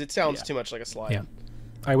because it sounds too much like a slide. Yeah,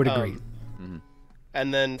 I would agree.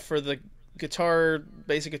 And then for the guitar,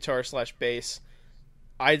 basic guitar / bass,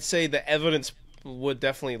 I'd say the evidence would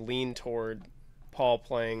definitely lean toward Paul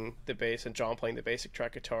playing the bass and John playing the basic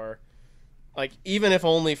track guitar. Like, even if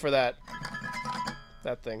only for that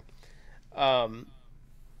thing.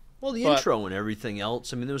 Well, the intro and everything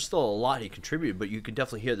else, I mean, there was still a lot he contributed, but you could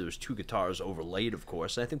definitely hear there was two guitars overlaid, of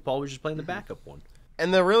course. And I think Paul was just playing the backup one.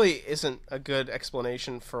 And there really isn't a good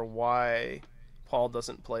explanation for why Paul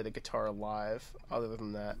doesn't play the guitar live other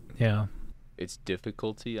than that. Yeah. It's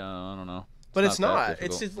difficulty. I don't know. But it's that not.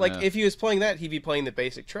 It's difficult. just like Yeah. if he was playing that, he'd be playing the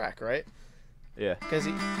basic track, right? Yeah. Because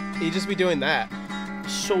he'd just be doing that.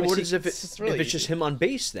 So Which what is- is if it's it really if it's just easy. him on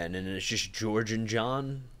bass then, and it's just George and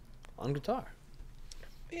John on guitar?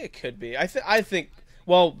 Yeah, it could be. I think.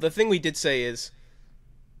 Well, the thing we did say is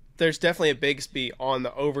there's definitely a Bigsby on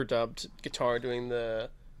the overdubbed guitar doing that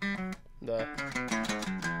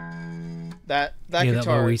That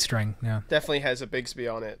guitar low E string. Yeah. definitely has a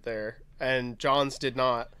Bigsby on it there, and John's did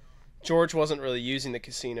not. George wasn't really using the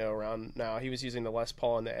Casino around now. He was using the Les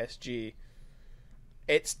Paul and the SG.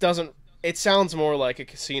 It sounds more like a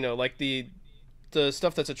Casino. Like the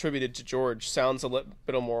stuff that's attributed to George sounds a little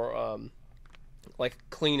bit more like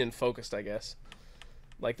clean and focused, I guess.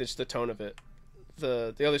 Like just the tone of it.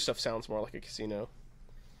 The other stuff sounds more like a Casino.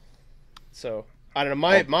 So I don't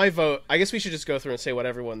know. My vote. I guess we should just go through and say what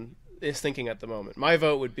everyone is thinking at the moment. My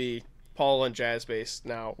vote would be Paul on jazz bass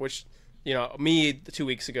now, which me 2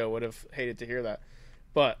 weeks ago would have hated to hear that,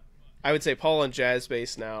 but I would say Paul on jazz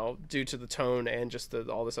bass now due to the tone and just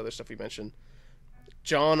all this other stuff we mentioned.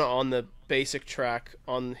 John on the basic track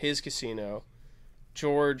on his Casino,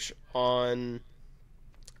 George on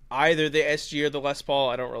either the SG or the Les Paul.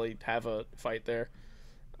 I don't really have a fight there.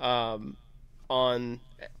 On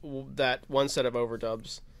that one set of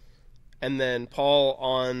overdubs, and then Paul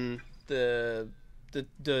on the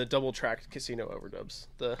double tracked Casino overdubs.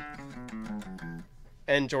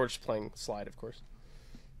 And George playing slide, of course.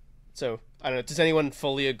 So I don't know. Does anyone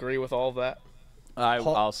fully agree with all of that?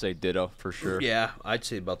 I'll say ditto for sure. Yeah, I'd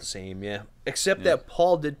say about the same. Yeah, except that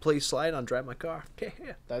Paul did play slide on Drive My Car. Okay,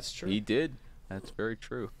 yeah, That's true. He did. That's very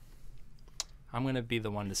true. I'm gonna be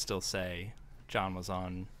the one to still say John was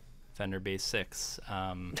on Fender Bass 6.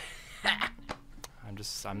 I'm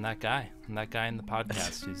that guy. I'm that guy in the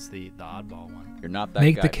podcast who's the oddball one. You're not that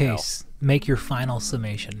Make guy, the pal. case. Make your final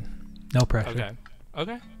summation. No pressure.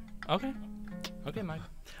 Okay, Mike.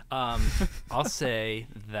 I'll say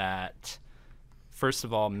that, first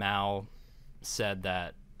of all, Mal said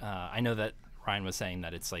that, I know that Ryan was saying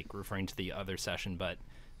that it's like referring to the other session, but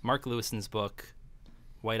Mark Lewison's book,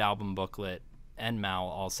 White Album booklet, and Mal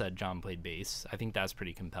all said John played bass. I think that's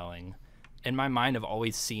pretty compelling. In my mind, I've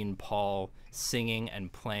always seen Paul singing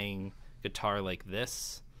and playing guitar like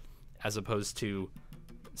this, as opposed to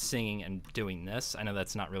singing and doing this. I know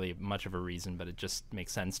that's not really much of a reason, but it just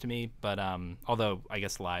makes sense to me. But although I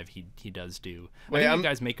guess live he does do. Wait, I think you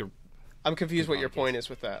guys make a. I'm confused what your point is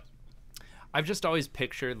with that. I've just always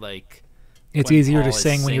pictured like. It's when easier Paul to is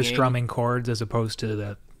sing when you're singing- strumming chords as opposed to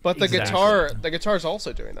the. But the Exactly. guitar's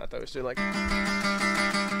also doing that though. It's doing like.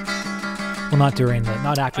 Well,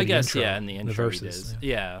 not after I the guess intro. yeah, in the intro he verses. does.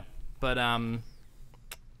 Yeah, but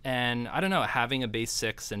and I don't know, having a bass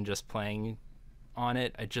 6 and just playing on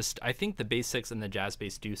it, I think the bass 6 and the jazz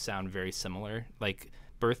bass do sound very similar. Like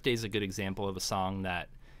Birthday's a good example of a song that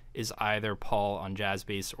is either Paul on jazz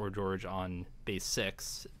bass or George on bass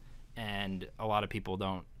 6, and a lot of people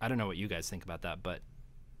don't. I don't know what you guys think about that, but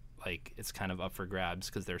like it's kind of up for grabs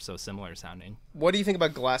because they're so similar sounding. What do you think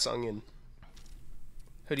about Glass Onion?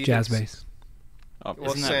 Who do you Jazz think's- bass. Oh,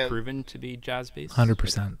 Well, Isn't that Sam- proven to be jazz bass?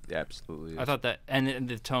 100%. it absolutely. I thought that, and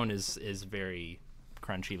the tone is very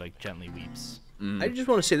crunchy, like Gently Weeps. I just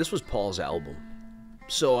want to say this was Paul's album.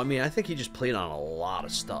 So, I mean, I think he just played on a lot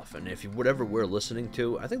of stuff. And if whatever we're listening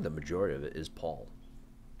to, I think the majority of it is Paul.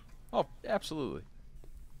 Oh, absolutely.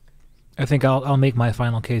 I think I'll make my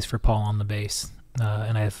final case for Paul on the bass,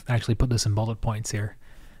 and I've actually put this in bullet points here.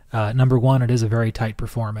 Number one, it is a very tight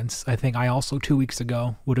performance. I think I also 2 weeks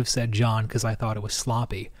ago would have said John because I thought it was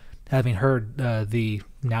sloppy. having heard the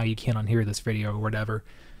Now You Can't Unhear This video or whatever,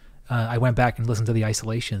 I went back and listened to the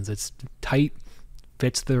isolations. It's tight,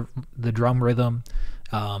 fits the drum rhythm,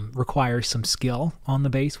 requires some skill on the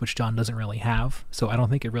bass, which John doesn't really have. So I don't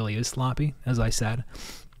think it really is sloppy, as I said.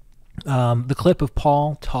 The clip of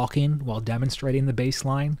Paul talking while demonstrating the bass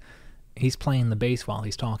line, he's playing the bass while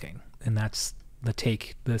he's talking, and that's the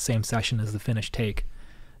take, the same session as the finished take.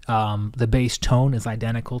 The bass tone is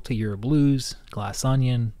identical to Your Blues, Glass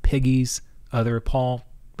Onion, Piggies, other Paul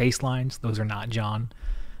bass lines. Those are not John,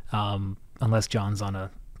 unless John's on a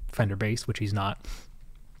Fender bass, which he's not.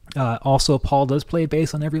 Also, Paul does play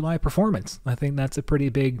bass on every live performance. I think that's a pretty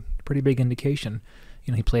big indication.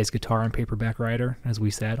 You know, he plays guitar on Paperback Writer, as we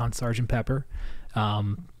said, on Sgt. Pepper.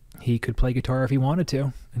 He could play guitar if he wanted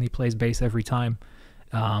to, and he plays bass every time.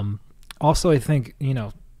 Also, I think, you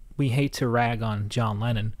know, we hate to rag on John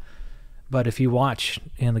Lennon, but if you watch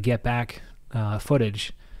in the Get Back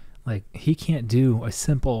footage, like, he can't do a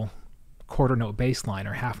simple quarter note bass line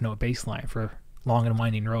or half note bass line for Long and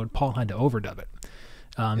Winding Road. Paul had to overdub it.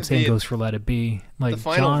 Same goes for Let It Be. Like, the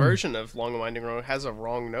final John, version of Long and Winding Road has a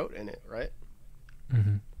wrong note in it, right?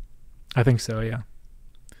 Mm-hmm. I think so, yeah.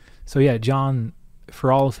 So yeah, John,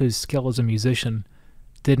 for all of his skill as a musician,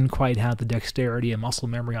 didn't quite have the dexterity and muscle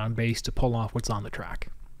memory on bass to pull off what's on the track.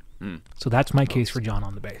 So that's my case for John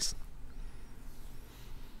on the bass.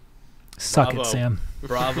 Suck Bravo. it, Sam.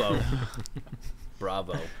 Bravo.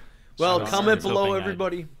 Bravo. Well, Shout out. comment I was below, hoping I'd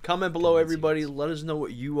everybody. Comment below, everybody. Let us know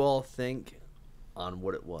what you all think on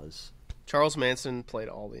what it was. Charles Manson played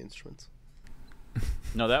all the instruments.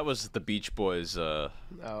 No, that was the Beach Boys. Oh,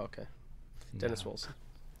 okay. Dennis Wilson.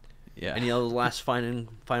 Yeah. Any other last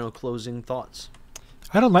final closing thoughts?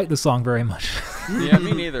 I don't like the song very much. Yeah,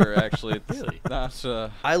 me neither. Actually, it's Really? not.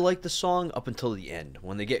 I like the song up until the end.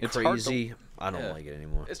 When they get It's hard to- crazy, I don't yeah. like it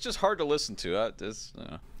anymore. It's just hard to listen to. I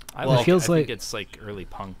Well, it like feels I like- think it's like early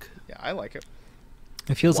punk. Yeah, I like it.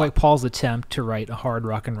 It feels like Paul's attempt to write a hard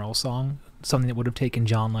rock and roll song, something that would have taken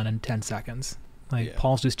John Lennon 10 seconds. Like, Yeah.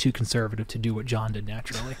 Paul's just too conservative to do what John did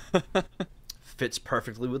naturally. Fits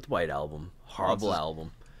perfectly with White Album. Horrible just-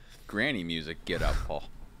 album. Granny music. Get up, Paul.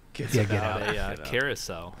 Yeah, get About out. a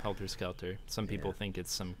carousel, Helter Skelter. Some people think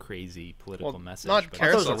it's some crazy political Well, message. not but- I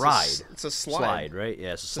thought it was a carousel. ride. It's a slide. Slide, right?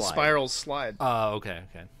 Yeah, it's a It's slide. a spiral slide. Oh, okay.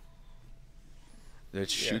 It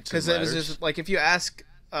shoots Because and it was ladders. just like, if you ask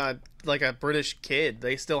like a British kid,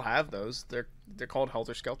 they still have those. They're called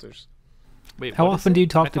Helter Skelters. Wait, How what is often it? do you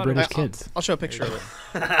talk I to thought it British was- kids? I'll show a picture of it.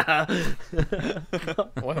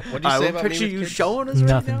 What'd you I say will about me picture with you kids? showing us right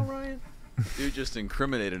Nothing. now, Ryan. Dude just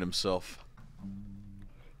incriminated himself.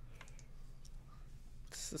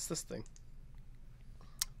 It's this thing.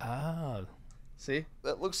 Ah, See?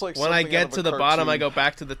 That looks like When I something out get of a to the bottom, I cartoon. go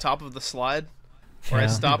back to the top of the slide, where I Yeah.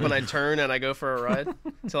 stop and I turn and I go for a ride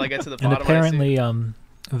until I get to the And bottom. apparently,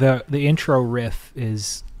 the intro riff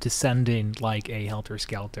is descending like a Helter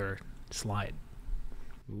Skelter slide.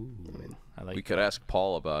 ooh, I like. We could ask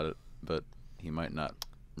Paul about it, but he might not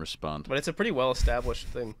respond. But it's a pretty well established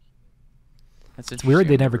thing. That's It's weird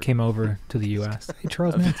they interesting. never came over to the U.S. Hey,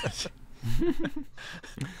 Charles Manson.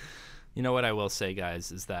 You know what I will say,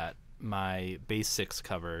 guys, is that my Bass 6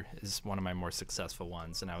 cover is one of my more successful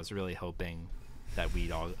ones, and I was really hoping that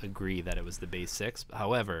we'd all agree that it was the Bass 6.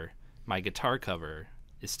 However, my guitar cover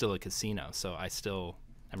is still a Casino, so I still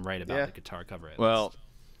am right about Yeah. the guitar cover. At Well,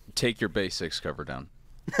 least. take your basics cover down.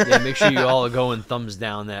 Yeah, make sure you all are going thumbs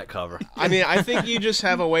down that cover. I mean, I think you just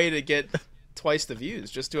have a way to get twice the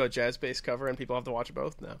views. Just do a jazz bass cover, and people have to watch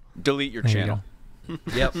both now. Delete your There you channel.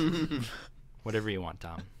 Yep. Whatever you want,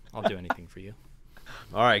 Tom. I'll do anything for you.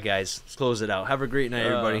 All right, guys. Let's close it out. Have a great night,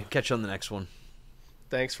 everybody. Catch you on the next one.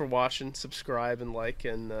 Thanks for watching. Subscribe and like,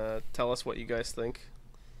 and tell us what you guys think.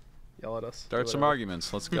 Yell at us. Start some whatever.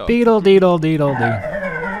 arguments. Let's go. Beetle deedle deedle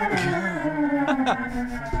dee.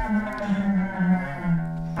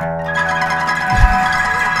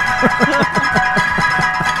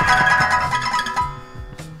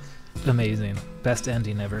 Amazing. Best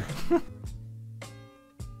ending ever.